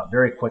outline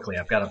very quickly.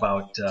 I've got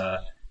about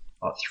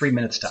 3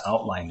 minutes to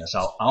outline this.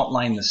 I'll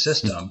outline the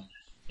system.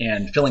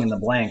 And filling in the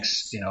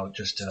blanks,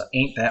 just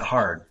ain't that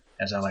hard,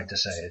 as I like to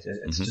say.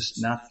 It's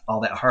just not all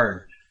that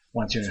hard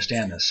once you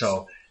understand this.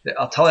 So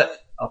I'll tell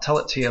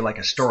it to you like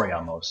a story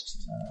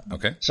almost.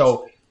 Okay.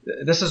 So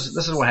this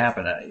is what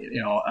happened.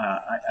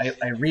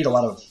 I read a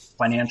lot of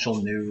financial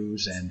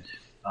news, and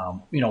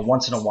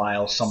once in a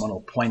while someone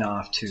will point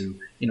off to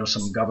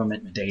some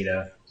government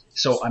data.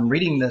 So I'm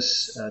reading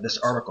this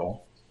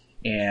article,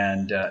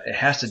 and it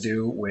has to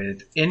do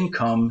with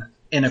income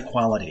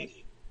inequality.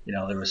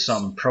 There was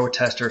some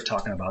protester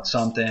talking about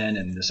something,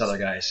 and this other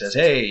guy says,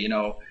 hey,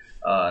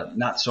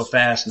 not so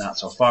fast, not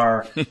so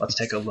far. Let's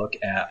take a look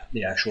at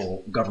the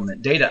actual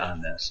government data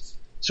on this.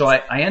 So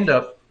I end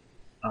up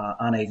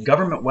on a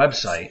government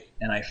website,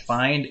 and I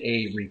find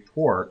a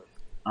report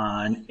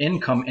on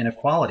income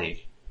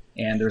inequality.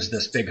 And there's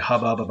this big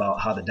hubbub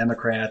about how the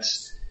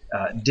Democrats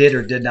did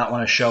or did not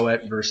want to show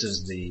it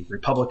versus the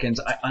Republicans.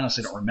 I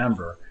honestly don't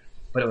remember.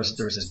 But there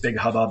was this big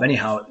hubbub.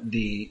 Anyhow,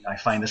 I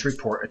find this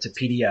report. It's a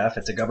PDF.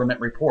 It's a government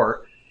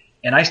report.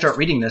 And I start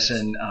reading this,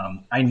 and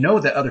I know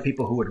that other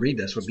people who would read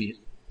this would be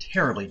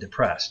terribly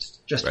depressed,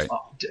 just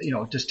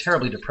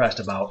terribly depressed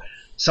about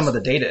some of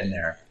the data in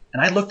there.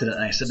 And I looked at it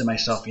and I said to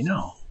myself,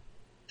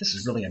 this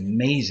is really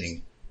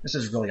amazing. This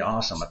is really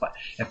awesome.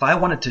 If I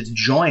wanted to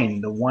join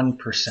the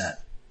 1%,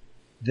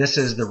 this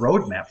is the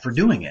roadmap for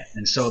doing it.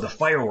 And so the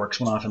fireworks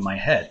went off in my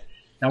head.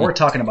 Now we're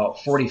talking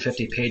about 40,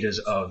 50 pages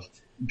of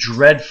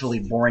dreadfully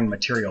boring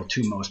material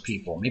to most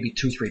people. Maybe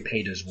 2-3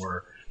 pages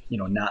were,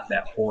 not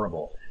that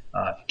horrible.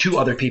 To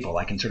other people,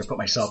 I can sort of put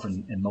myself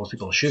in most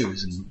people's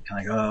shoes and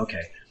kind of go, oh,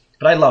 okay.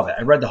 But I love it.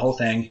 I read the whole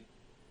thing.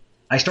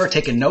 I start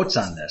taking notes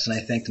on this, and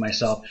I think to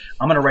myself,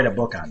 I'm going to write a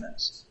book on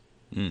this.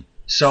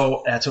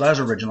 So that's what I was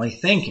originally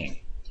thinking.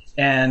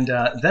 And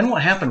then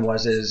what happened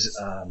was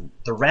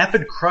the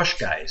Rapid Crush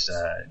guys,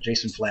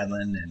 Jason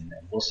Fladlin and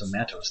Wilson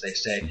Matos, they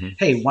say,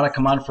 hey, want to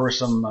come on for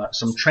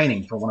some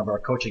training for one of our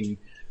coaching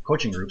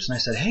groups? And I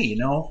said, hey,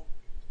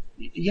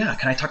 yeah,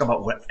 can I talk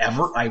about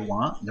whatever I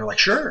want? And they're like,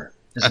 sure.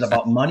 Is it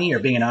about money or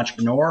being an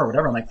entrepreneur or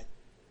whatever? I'm like,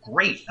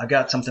 great, I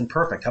got something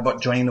perfect. How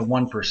about joining the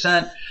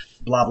 1%?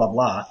 Blah, blah,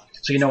 blah.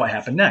 So you know what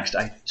happened next?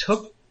 I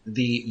took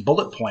the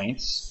bullet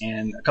points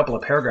and a couple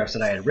of paragraphs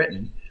that I had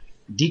written,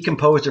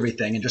 decomposed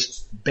everything, and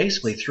just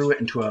basically threw it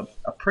into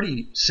a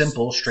pretty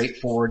simple,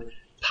 straightforward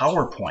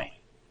PowerPoint.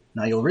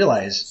 Now you'll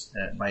realize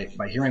by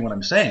hearing what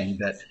I'm saying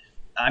that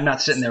I'm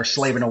not sitting there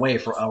slaving away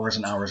for hours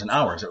and hours and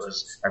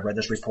hours. I read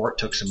this report,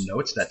 took some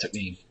notes. That took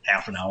me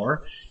half an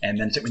hour, and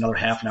then it took me another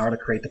half an hour to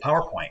create the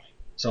PowerPoint.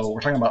 So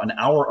we're talking about an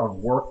hour of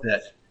work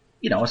that,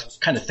 I was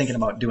kind of thinking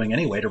about doing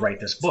anyway to write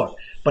this book.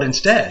 But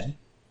instead,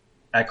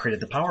 I created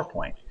the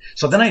PowerPoint.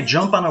 So then I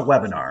jump on a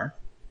webinar,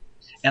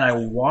 and I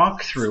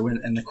walk through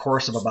in the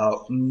course of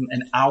about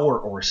an hour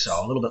or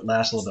so, a little bit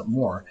less, a little bit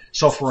more.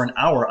 So for an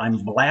hour, I'm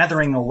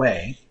blathering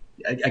away.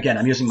 Again,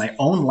 I'm using my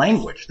own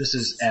language. This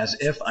is as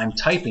if I'm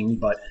typing,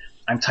 but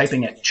I'm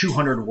typing at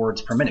 200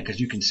 words per minute, because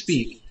you can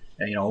speak,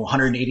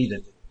 180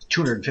 to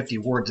 250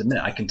 words a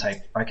minute. I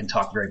can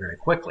talk very, very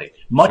quickly,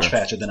 much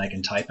faster than I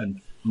can type,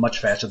 and much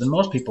faster than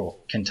most people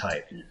can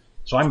type.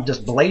 So I'm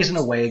just blazing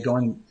away,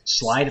 going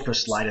slide after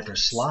slide after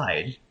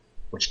slide,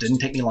 which didn't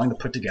take me long to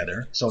put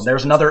together. So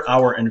there's another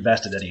hour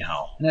invested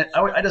anyhow. And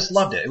I just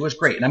loved it. It was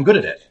great. And I'm good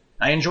at it.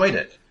 I enjoyed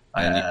it.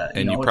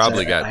 And you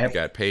probably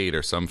got paid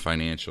or some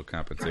financial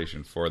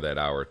compensation for that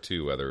hour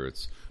too, whether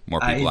it's more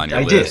people on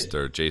your list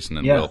or Jason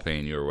and Will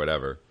paying you or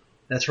whatever.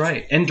 That's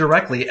right.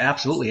 Indirectly,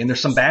 absolutely. And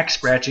there's some back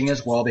scratching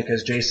as well,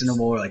 because Jason and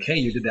Will were like, hey,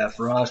 you did that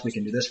for us. We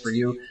can do this for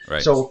you.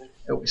 Right. So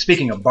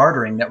speaking of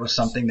bartering, that was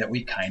something that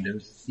we kind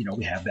of,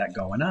 we have that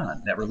going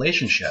on, that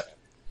relationship.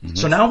 Mm-hmm.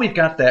 So now we've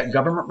got that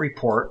government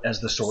report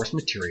as the source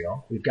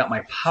material. We've got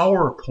my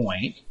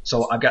PowerPoint.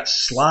 So I've got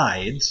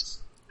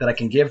slides that I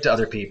can give to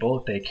other people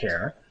if they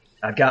care.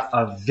 I've got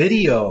a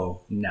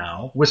video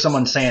now with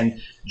someone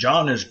saying,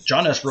 John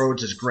S.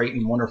 Rhodes is great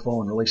and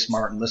wonderful and really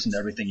smart, and listen to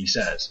everything he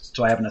says.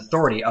 So I have an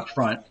authority up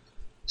front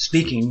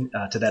speaking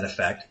to that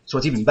effect. So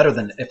it's even better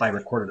than if I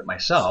recorded it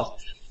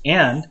myself.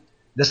 And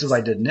this is what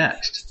I did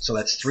next. So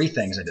that's 3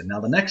 things I did. Now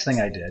the next thing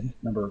I did,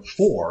 number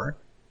 4,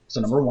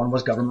 so number 1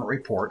 was government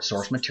report,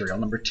 source material.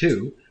 Number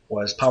 2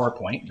 was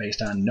PowerPoint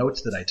based on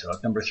notes that I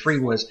took. Number 3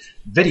 was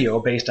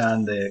video based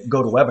on the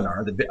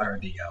GoToWebinar, the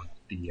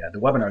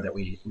webinar that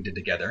we did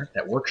together,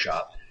 that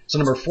workshop. So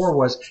number 4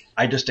 was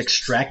I just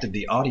extracted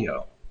the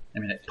audio.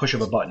 At push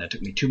of a button. It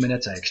took me 2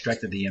 minutes. I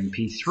extracted the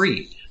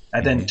MP3.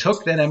 I then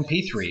took that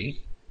MP3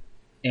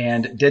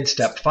 and did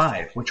step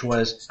 5, which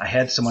was I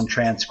had someone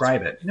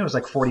transcribe it. And it was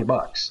like $40,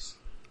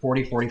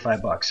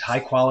 $45. High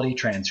quality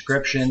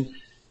transcription.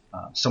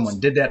 Someone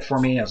did that for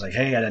me. I was like,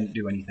 hey, I didn't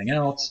do anything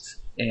else.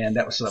 And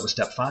that was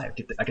step 5.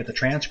 I get the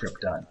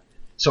transcript done.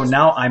 So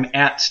now I'm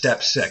at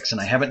step 6, and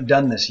I haven't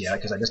done this yet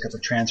because I just got the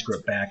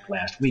transcript back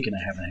last week and I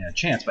haven't had a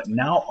chance. But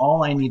now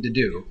all I need to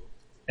do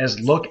is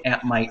look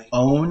at my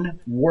own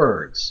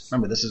words.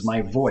 Remember, this is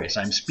my voice.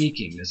 I'm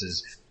speaking. This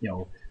is,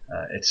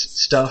 it's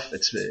stuff.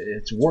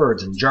 It's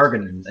words and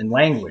jargon and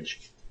language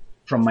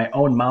from my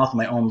own mouth,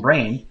 my own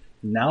brain.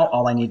 Now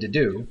all I need to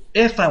do,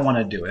 if I want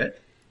to do it,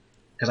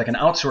 because I can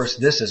outsource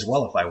this as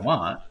well if I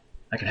want.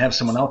 I can have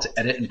someone else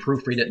edit and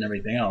proofread it and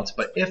everything else.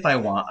 But if I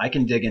want, I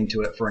can dig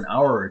into it for an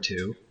hour or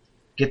 2,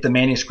 get the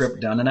manuscript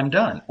done, and I'm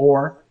done.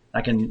 Or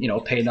I can,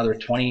 pay another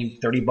 $20,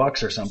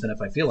 $30 or something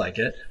if I feel like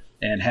it,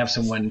 and have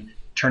someone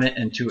turn it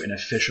into an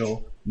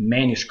official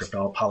manuscript,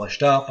 all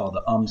polished up, all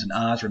the ums and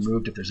ahs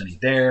removed if there's any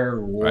there,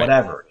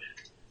 whatever.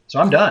 Right. So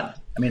I'm done.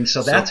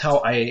 So that's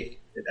how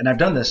and I've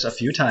done this a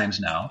few times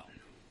now.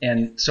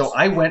 And so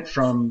I went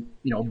from,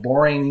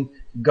 boring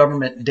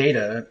government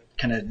data,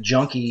 kind of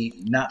junky,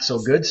 not so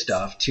good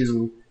stuff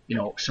to,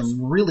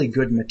 some really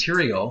good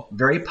material,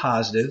 very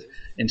positive,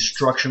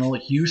 instructional,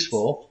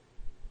 useful.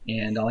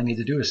 And all I need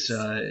to do is,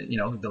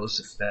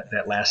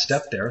 that last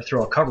step there,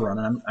 throw a cover on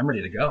it, I'm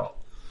ready to go.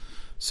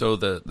 So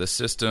the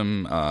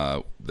system,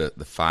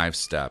 the 5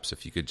 steps,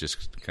 if you could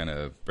just kind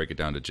of break it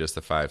down to just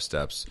the 5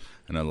 steps.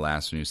 And then the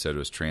last one you said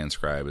was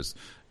transcribe.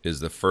 Is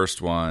the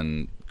first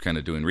one kind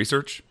of doing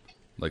research?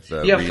 Like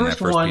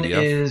first one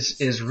PDF?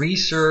 is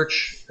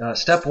research.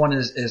 Step 1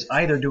 is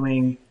either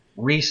doing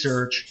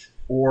research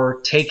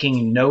or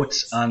taking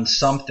notes on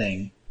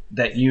something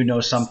that you know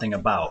something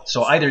about.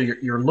 So either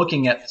you're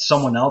looking at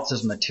someone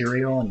else's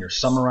material and you're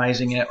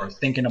summarizing it or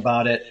thinking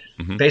about it.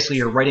 Mm-hmm. Basically,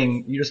 you're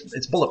writing.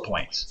 It's bullet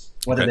points.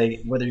 You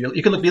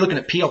could be looking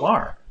at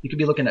PLR. You could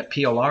be looking at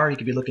PLR. You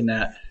could be looking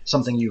at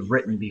something you've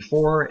written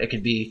before. It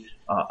could be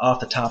off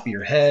the top of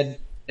your head.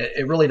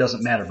 It really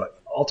doesn't matter. But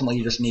ultimately,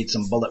 you just need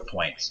some bullet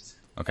points.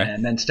 Okay.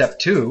 And then step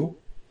two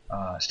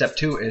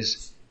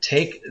is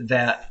take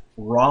that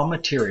raw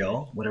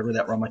material, whatever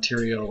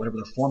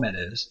the format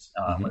is,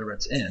 whatever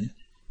it's in,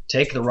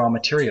 take the raw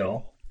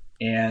material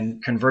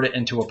and convert it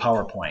into a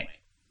PowerPoint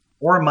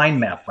or a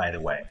mind map, by the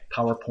way,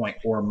 PowerPoint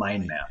or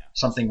mind map,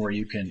 something where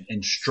you can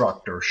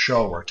instruct or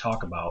show or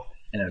talk about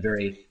in a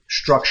very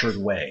structured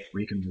way,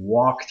 where you can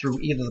walk through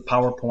either the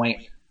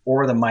PowerPoint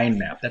or the mind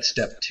map. That's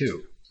step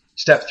 2.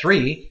 Step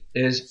 3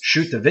 is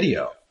shoot the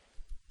video.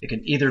 It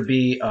can either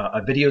be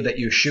a video that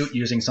you shoot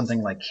using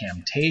something like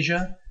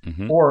Camtasia,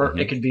 or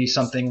it could be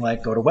something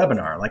like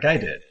GoToWebinar, like I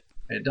did.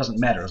 It doesn't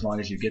matter as long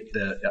as you get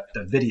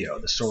the video,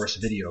 the source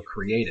video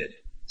created.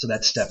 So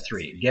that's step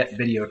 3, get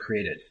video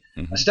created.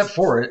 Step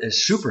 4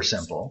 is super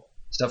simple.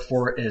 Step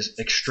 4 is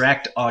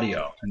extract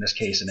audio, in this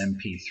case an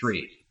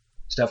MP3.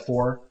 Step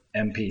 4,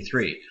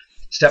 MP3.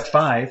 Step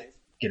 5,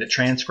 get it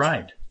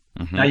transcribed.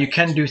 Now you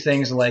can do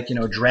things like,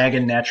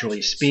 Dragon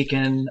Naturally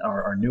Speaking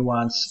or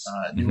Nuance,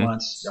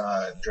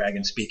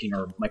 Dragon Speaking,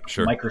 or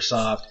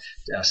Microsoft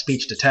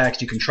Speech to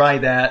Text. You can try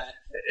that.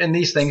 And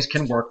these things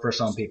can work for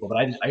some people, but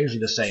I usually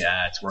just say,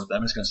 it's worth it.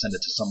 I'm just going to send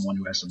it to someone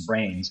who has some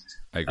brains,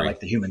 like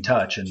the human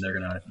touch, and they're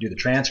going to do the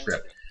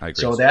transcript.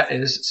 So that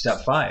is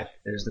step 5,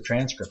 is the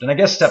transcript. And I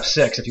guess step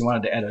 6, if you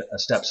wanted to add a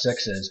step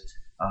 6, is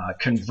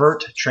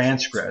convert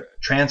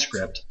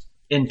transcript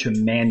into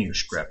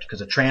manuscript,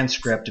 because a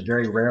transcript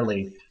very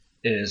rarely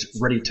is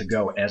ready to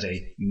go as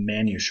a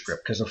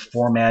manuscript because of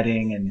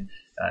formatting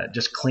and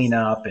just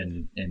cleanup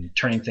and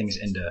turning things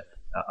into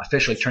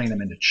officially turning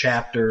them into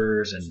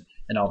chapters and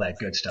all that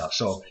good stuff.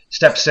 So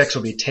step 6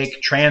 will be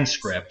take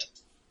transcript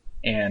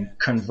and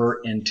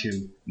convert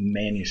into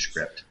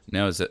manuscript.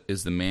 Now,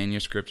 is the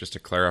manuscript, just to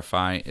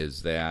clarify,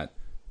 is that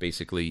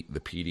basically the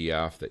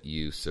PDF that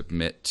you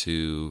submit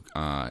to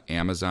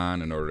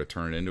Amazon in order to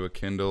turn it into a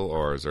Kindle,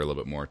 or is there a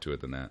little bit more to it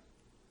than that?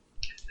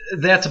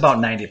 That's about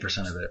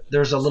 90% of it.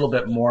 There's a little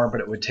bit more, but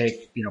it would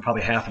take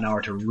probably half an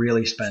hour to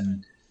really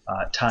spend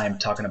time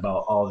talking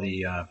about all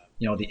the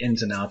the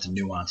ins and outs and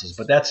nuances.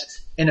 But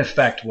that's in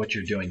effect what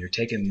you're doing. You're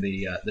taking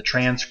the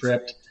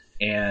transcript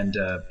and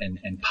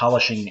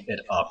polishing it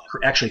up,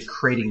 actually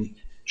creating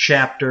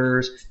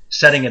chapters,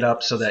 setting it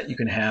up so that you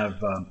can have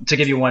to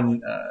give you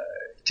one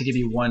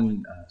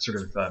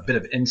sort of bit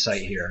of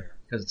insight here,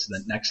 because it's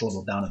the next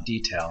level down of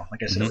detail.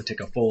 Like I said, it would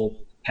take a full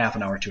half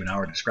an hour to an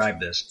hour to describe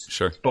this.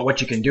 Sure. But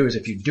what you can do is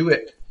if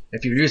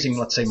you're using,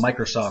 let's say,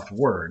 Microsoft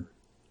Word,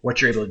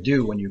 what you're able to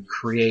do when you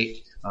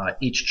create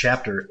each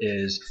chapter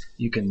is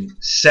you can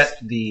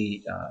set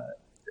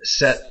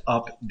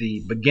up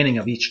the beginning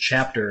of each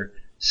chapter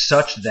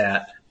such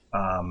that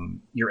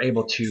you're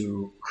able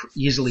to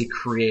easily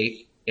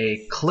create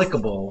a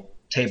clickable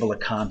table of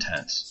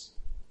contents.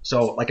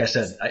 So, like I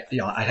said,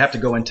 I'd have to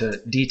go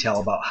into detail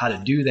about how to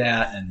do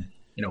that, and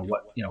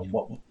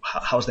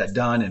how's that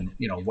done,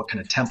 and what kind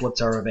of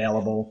templates are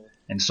available,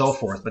 and so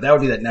forth. But that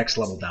would be that next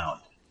level down.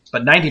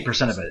 But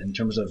 90% of it, in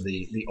terms of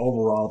the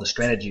overall, the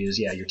strategy is,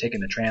 you're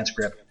taking the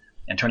transcript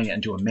and turning it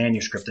into a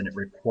manuscript, and it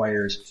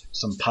requires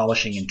some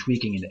polishing and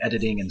tweaking and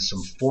editing and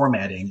some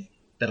formatting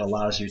that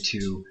allows you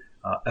to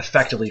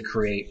effectively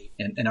create,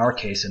 in our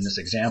case, in this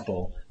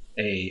example,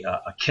 a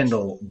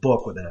Kindle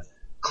book with a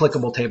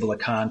clickable table of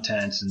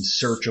contents and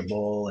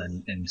searchable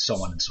and so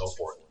on and so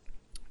forth.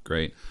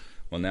 Great.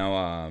 Well,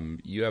 now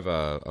you have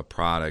a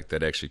product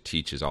that actually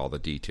teaches all the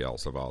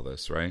details of all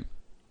this, right?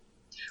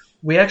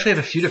 We actually have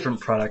a few different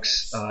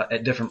products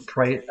at different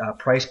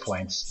price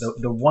points.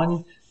 The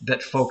one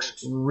that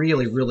folks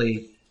really,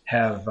 really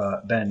have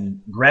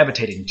been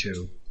gravitating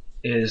to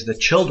is the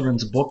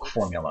children's book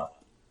formula.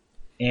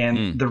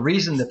 And the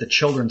reason that the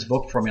children's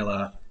book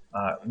formula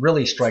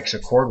really strikes a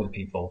chord with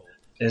people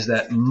is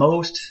that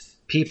most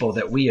people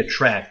that we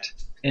attract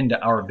into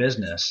our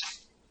business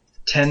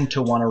tend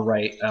to want to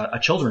write a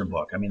children's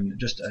book. I mean,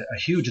 just a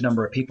huge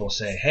number of people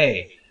say,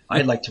 "Hey,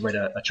 I'd like to write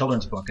a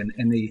children's book,"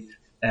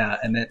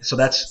 so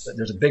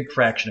there's a big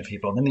fraction of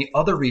people. And then the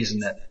other reason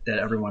that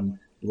everyone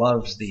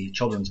loves the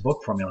children's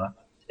book formula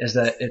is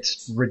that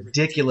it's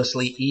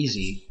ridiculously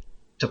easy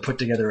to put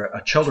together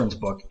a children's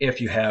book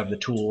if you have the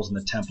tools and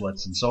the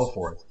templates and so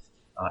forth.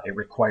 It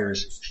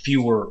requires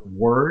fewer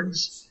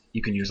words.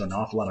 You can use an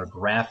awful lot of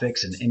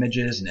graphics and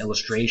images and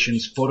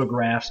illustrations,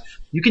 photographs.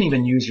 You can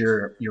even use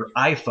your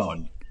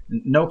iPhone.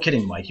 No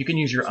kidding, Mike. You can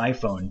use your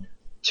iPhone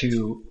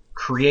to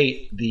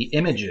create the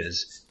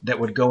images that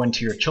would go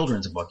into your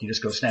children's book. You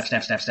just go snap,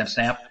 snap, snap, snap,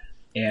 snap,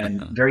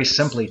 and very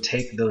simply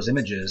take those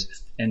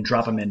images and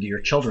drop them into your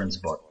children's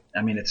book.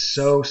 I mean, it's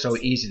so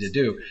easy to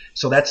do.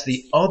 So that's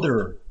the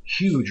other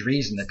huge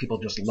reason that people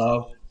just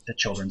love the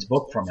children's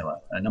book formula.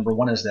 Number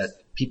one is that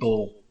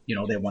people,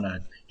 they want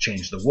to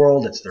change the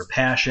world. It's their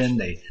passion.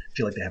 They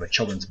feel like they have a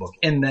children's book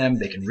in them.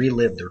 They can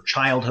relive their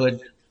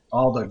childhood.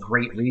 All the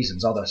great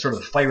reasons, all the sort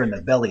of fire in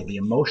the belly, the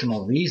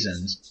emotional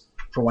reasons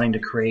for wanting to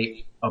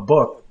create a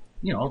book,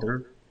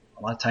 they're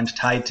a lot of times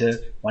tied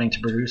to wanting to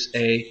produce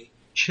a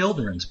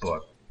children's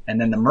book.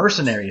 And then the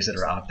mercenaries that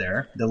are out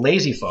there, the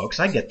lazy folks,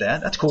 I get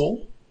that. That's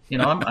cool.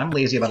 I'm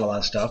lazy about a lot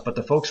of stuff, but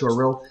the folks who are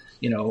real,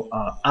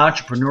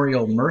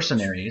 entrepreneurial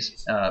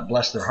mercenaries,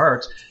 bless their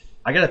hearts,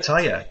 I got to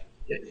tell you,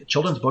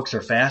 children's books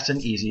are fast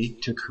and easy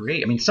to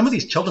create. I mean, some of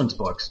these children's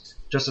books,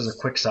 just as a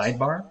quick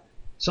sidebar,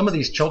 some of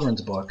these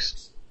children's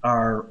books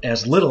are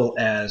as little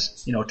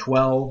as,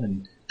 12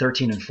 and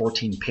 13 and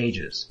 14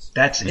 pages.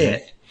 That's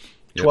it.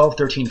 12,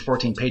 13,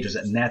 14 pages,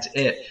 and that's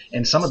it.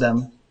 And some of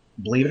them,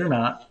 believe it or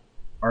not,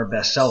 are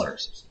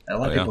bestsellers. A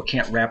lot of people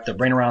can't wrap their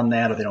brain around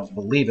that, or they don't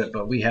believe it,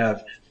 but we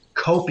have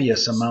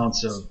copious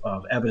amounts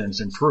of evidence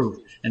and proof.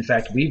 In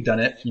fact, we've done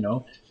it,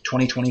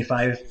 20,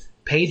 25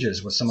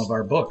 pages with some of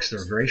our books.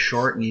 They're very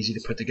short and easy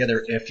to put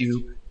together if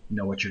you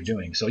know what you're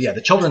doing. So yeah,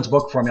 the children's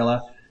book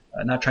formula,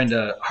 not trying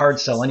to hard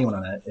sell anyone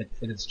on it.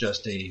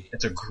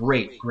 It's a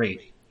great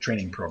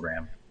training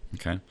program.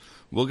 Okay.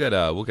 We'll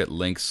get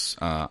links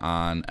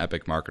on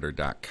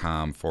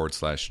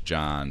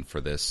epicmarketer.com/John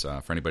for this,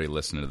 for anybody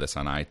listening to this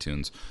on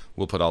iTunes.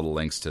 We'll put all the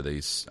links to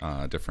these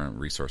different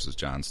resources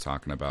John's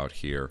talking about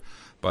here.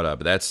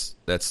 But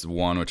that's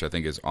one which I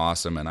think is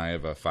awesome. And I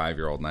have a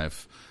 5-year-old, and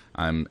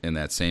I'm in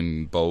that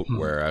same boat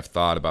where I've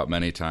thought about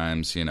many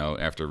times,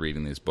 after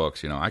reading these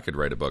books, I could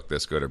write a book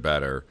this good or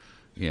better,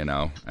 and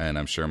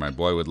I'm sure my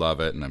boy would love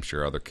it, and I'm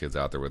sure other kids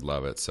out there would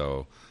love it.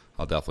 So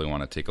I'll definitely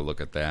want to take a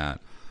look at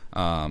that.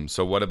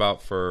 So what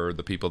about for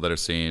the people that are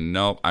saying,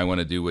 nope, I want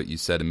to do what you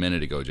said a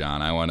minute ago,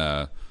 John. I want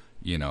to,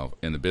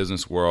 in the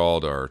business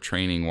world or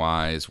training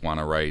wise, want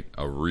to write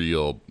a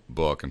real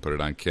book and put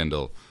it on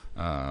Kindle.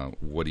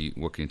 What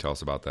can you tell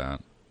us about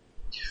that?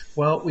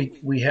 Well,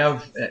 we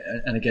have,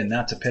 and again,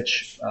 not to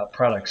pitch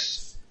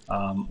products.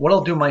 What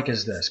I'll do, Mike,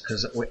 is this,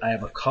 because I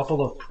have a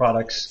couple of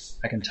products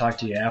I can talk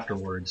to you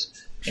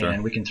afterwards, sure.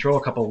 And we can throw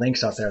a couple of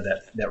links out there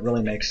that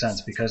really make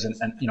sense. Because,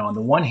 on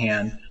the one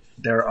hand,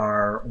 there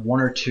are one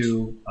or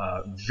two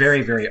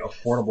very, very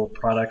affordable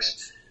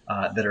products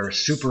that are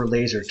super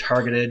laser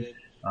targeted.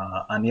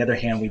 On the other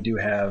hand, we do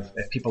have,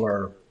 if people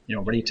are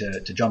ready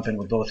to jump in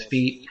with both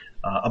feet,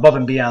 above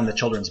and beyond the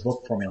children's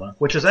book formula,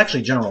 which is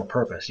actually general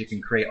purpose. You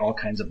can create all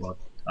kinds of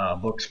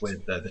books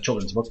with the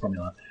children's book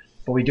formula.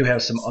 But we do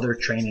have some other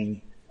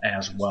training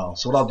as well.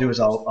 So what I'll do is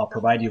I'll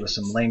provide you with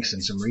some links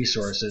and some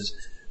resources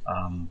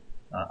on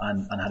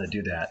how to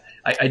do that.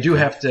 I do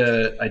have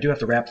to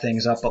wrap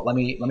things up, but let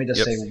me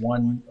just say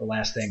one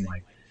last thing,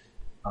 Mike.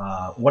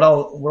 What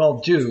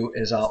I'll do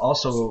is I'll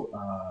also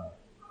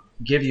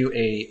give you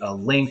a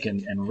link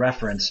and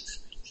reference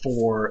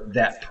for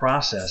that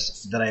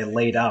process that I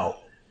laid out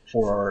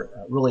for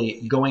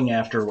really going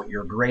after what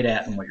you're great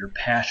at and what you're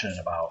passionate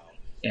about.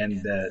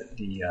 And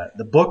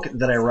the book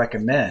that I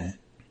recommend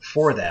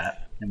for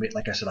that, and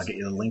like I said, I'll get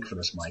you the link for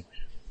this, Mike.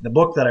 The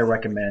book that I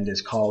recommend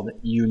is called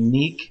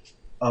Unique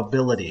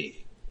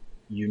Ability.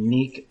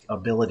 Unique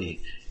Ability.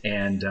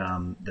 And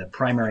the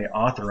primary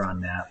author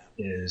on that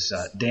is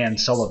Dan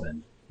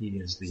Sullivan. He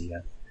is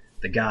the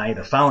guy,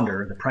 the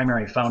founder, the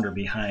primary founder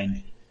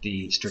behind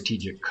the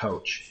Strategic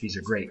Coach. He's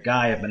a great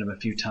guy. I've met him a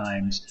few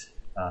times.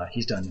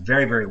 He's done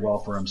very, very well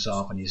for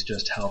himself, and he's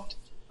just helped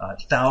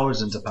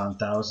thousands upon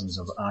thousands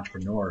of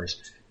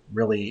entrepreneurs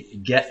really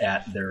get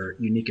at their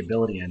unique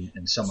ability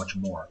and so much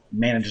more.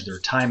 Manage their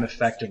time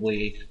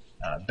effectively,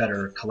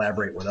 better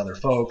collaborate with other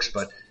folks.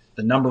 But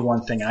the number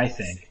one thing I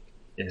think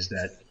is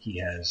that he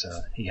has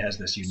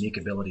this Unique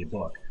Ability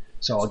book.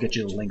 So I'll get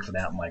you the link for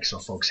that, Mike, so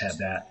folks have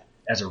that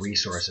as a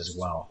resource as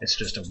well. It's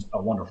just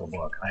a wonderful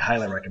book. I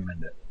highly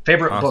recommend it.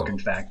 Favorite Awesome. book, in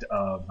fact,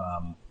 of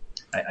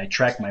I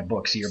track my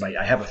books year by.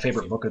 I have a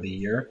favorite book of the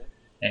year,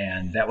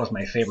 and that was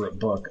my favorite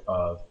book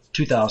of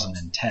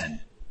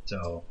 2010.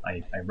 So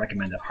I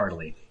recommend it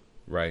heartily.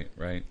 Right.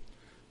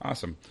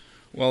 Awesome.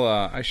 Well,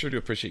 I sure do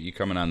appreciate you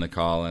coming on the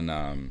call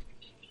and,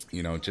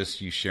 just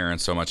you sharing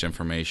so much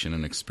information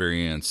and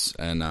experience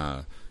and,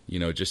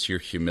 just your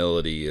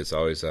humility is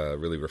always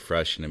really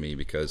refreshing to me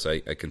because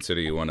I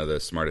consider you one of the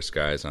smartest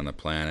guys on the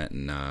planet.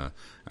 And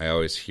I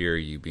always hear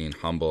you being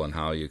humble and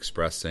how you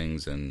express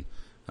things and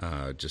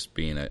just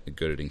being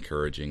good at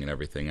encouraging and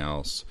everything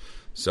else.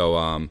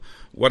 So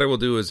what I will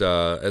do is,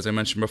 as I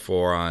mentioned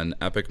before, on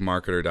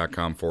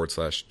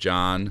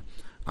epicmarketer.com/John,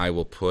 I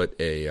will put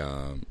a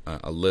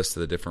list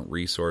of the different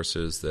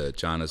resources that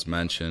John has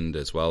mentioned,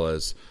 as well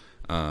as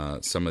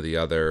some of the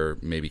other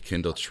maybe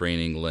Kindle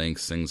training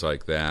links, things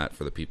like that,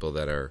 for the people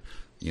that are,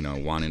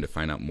 wanting to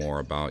find out more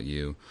about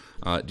you.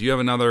 Do you have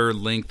another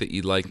link that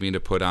you'd like me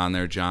to put on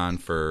there, John,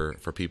 for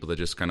people that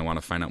just kind of want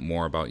to find out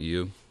more about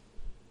you?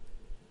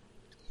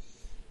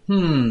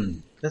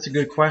 That's a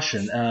good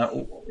question.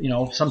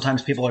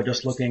 Sometimes people are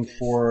just looking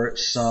for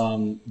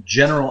some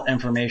general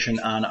information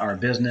on our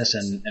business,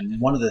 and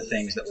one of the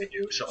things that we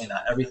do, certainly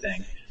not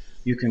everything,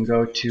 you can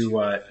go to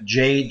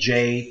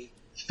jjfast.com.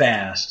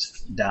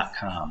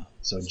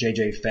 So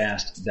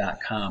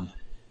jjfast.com.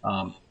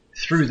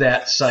 Through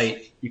that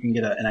site, you can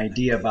get an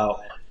idea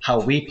about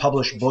how we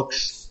publish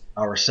books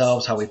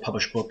ourselves, how we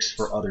publish books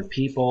for other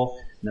people.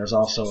 And there's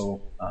also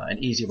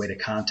an easy way to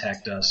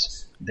contact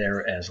us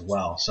there as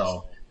well.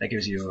 So that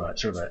gives you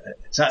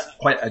it's not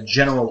quite a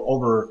general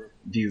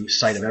overview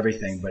site of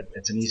everything, but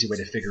it's an easy way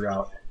to figure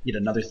out yet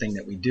another thing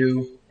that we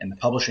do in the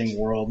publishing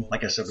world.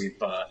 Like I said,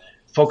 we've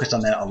focused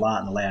on that a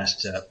lot in the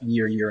last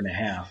year and a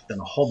half, done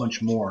a whole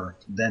bunch more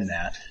than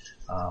that.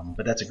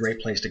 But that's a great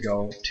place to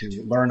go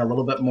to learn a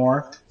little bit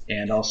more.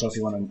 And also, if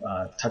you want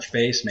to touch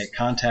base, make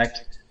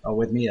contact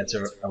with me, that's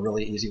a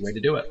really easy way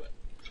to do it.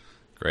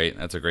 Great.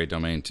 That's a great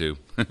domain, too.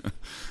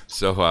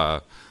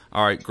 So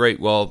All right, great.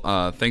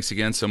 Well, thanks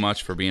again so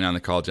much for being on the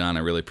call, John.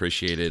 I really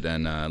appreciate it,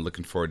 and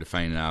looking forward to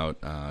finding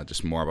out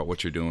just more about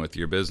what you're doing with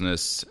your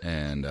business,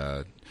 and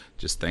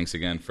just thanks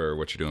again for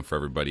what you're doing for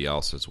everybody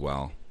else as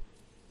well.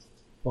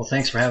 Well,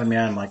 thanks for having me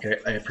on, Mike.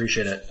 I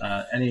appreciate it.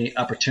 Any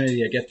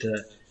opportunity I get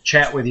to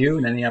chat with you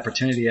and any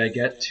opportunity I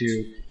get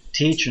to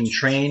teach and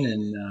train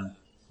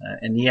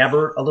and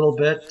yabber a little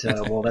bit,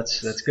 well,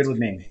 that's good with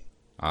me.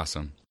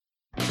 Awesome.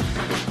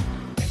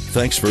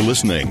 Thanks for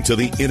listening to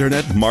the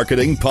Internet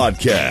Marketing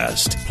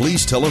Podcast.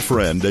 Please tell a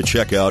friend to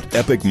check out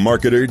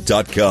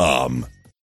epicmarketer.com.